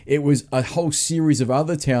town. It was a whole series of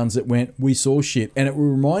other towns that we saw shit. And it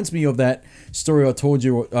reminds me of that story I told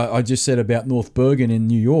you, I just said about North Bergen in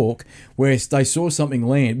New York, where they saw something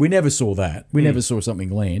land. We never saw that. We never saw something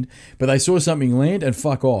land. But they saw something land and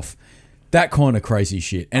fuck off. That kind of crazy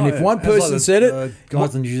shit. And if one person said it...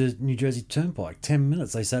 guys on New Jersey Turnpike, 10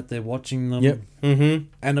 minutes, they sat there watching them. Yep.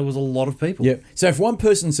 And there was a lot of people. Yep. So if one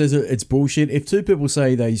person says it's bullshit, if two people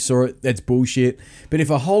say they saw it, that's bullshit. But if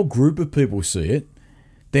a whole group of people see it,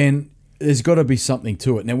 then there's got to be something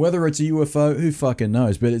to it. Now, whether it's a UFO, who fucking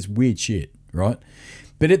knows? But it's weird shit, right?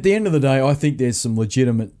 But at the end of the day, I think there's some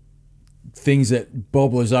legitimate things that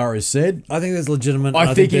Bob Lazar has said. I think there's legitimate.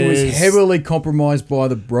 I think he was heavily compromised by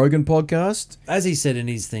the Rogan podcast. As he said in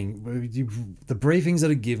his thing, the briefings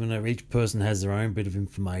that are given, each person has their own bit of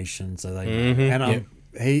information, so they and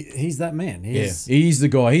he's that man. He's, He's the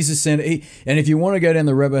guy. He's the center. And if you want to go down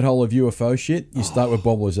the rabbit hole of UFO shit, you start with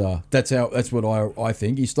Bob Lazar. That's what I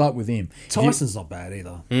think. You start with him. Tyson's not bad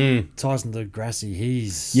either. Tyson DeGrassi,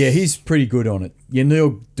 he's pretty good on it. Yeah,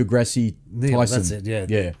 Neil deGrasse Tyson. That's it. Yeah,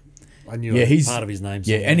 Yeah. I knew he's part of his name.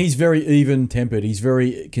 Yeah, and he's very even tempered. He's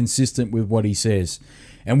very consistent with what he says.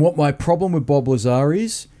 And what my problem with Bob Lazar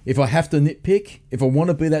is, if I have to nitpick, if I want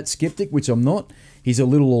to be that skeptic, which I'm not, he's a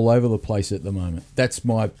little all over the place at the moment. That's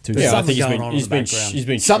my two Yeah, I cents. think Something's going on in the background. he's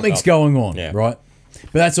been Something's shook up. going on, Yeah. right?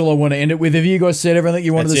 But that's all I want to end it with. Have you guys said everything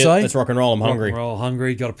you wanted That's to it. say? Let's rock and roll. I'm hungry. We're all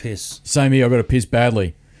hungry. Got to piss. Same here. I've got to piss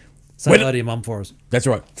badly. Say hello to your mum for us. That's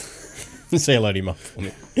right. Say hello to your mum for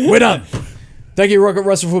me. We're done. Thank you, Rocket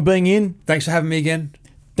Russell, for being in. Thanks for having me again.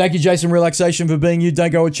 Thank you, Jason Relaxation, for being you. Don't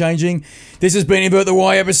go with changing. This has been Invert the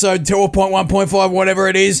Y episode 12.1.5, whatever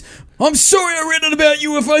it is. I'm sorry I read it about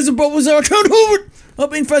UFOs and Bob Lazar. I can't help it. I've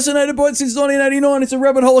been fascinated by it since 1989. It's a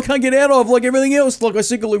rabbit hole I can't get out of, like everything else. Like I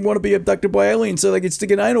secretly want to be abducted by aliens so they can stick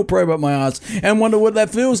an anal probe up my ass and wonder what that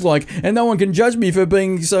feels like. And no one can judge me for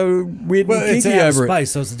being so weird Well, and it's kinky out of over space,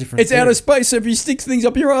 it. so it's a different. It's outer space, so if you stick things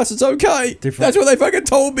up your ass, it's okay. Different. That's what they fucking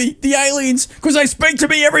told me. The aliens, because they speak to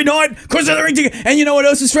me every night, because they're into. And you know what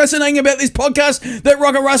else is fascinating about this podcast? That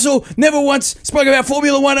Rocket Russell never once spoke about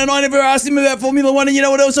Formula One, and I never asked him about Formula One. And you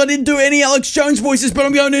know what else? I didn't do any Alex Jones voices, but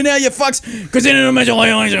I'm going to now, you fucks, because then imagine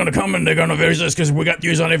aliens are going to come and they're going to visit us because we got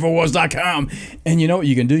news on Infowars.com. And you know what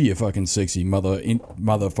you can do, you fucking sexy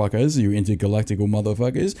motherfuckers, you intergalactical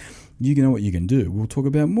motherfuckers. You know what you can do. We'll talk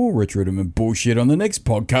about more Retrotum and bullshit on the next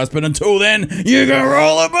podcast, but until then, you can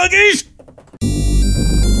roll it, buggies!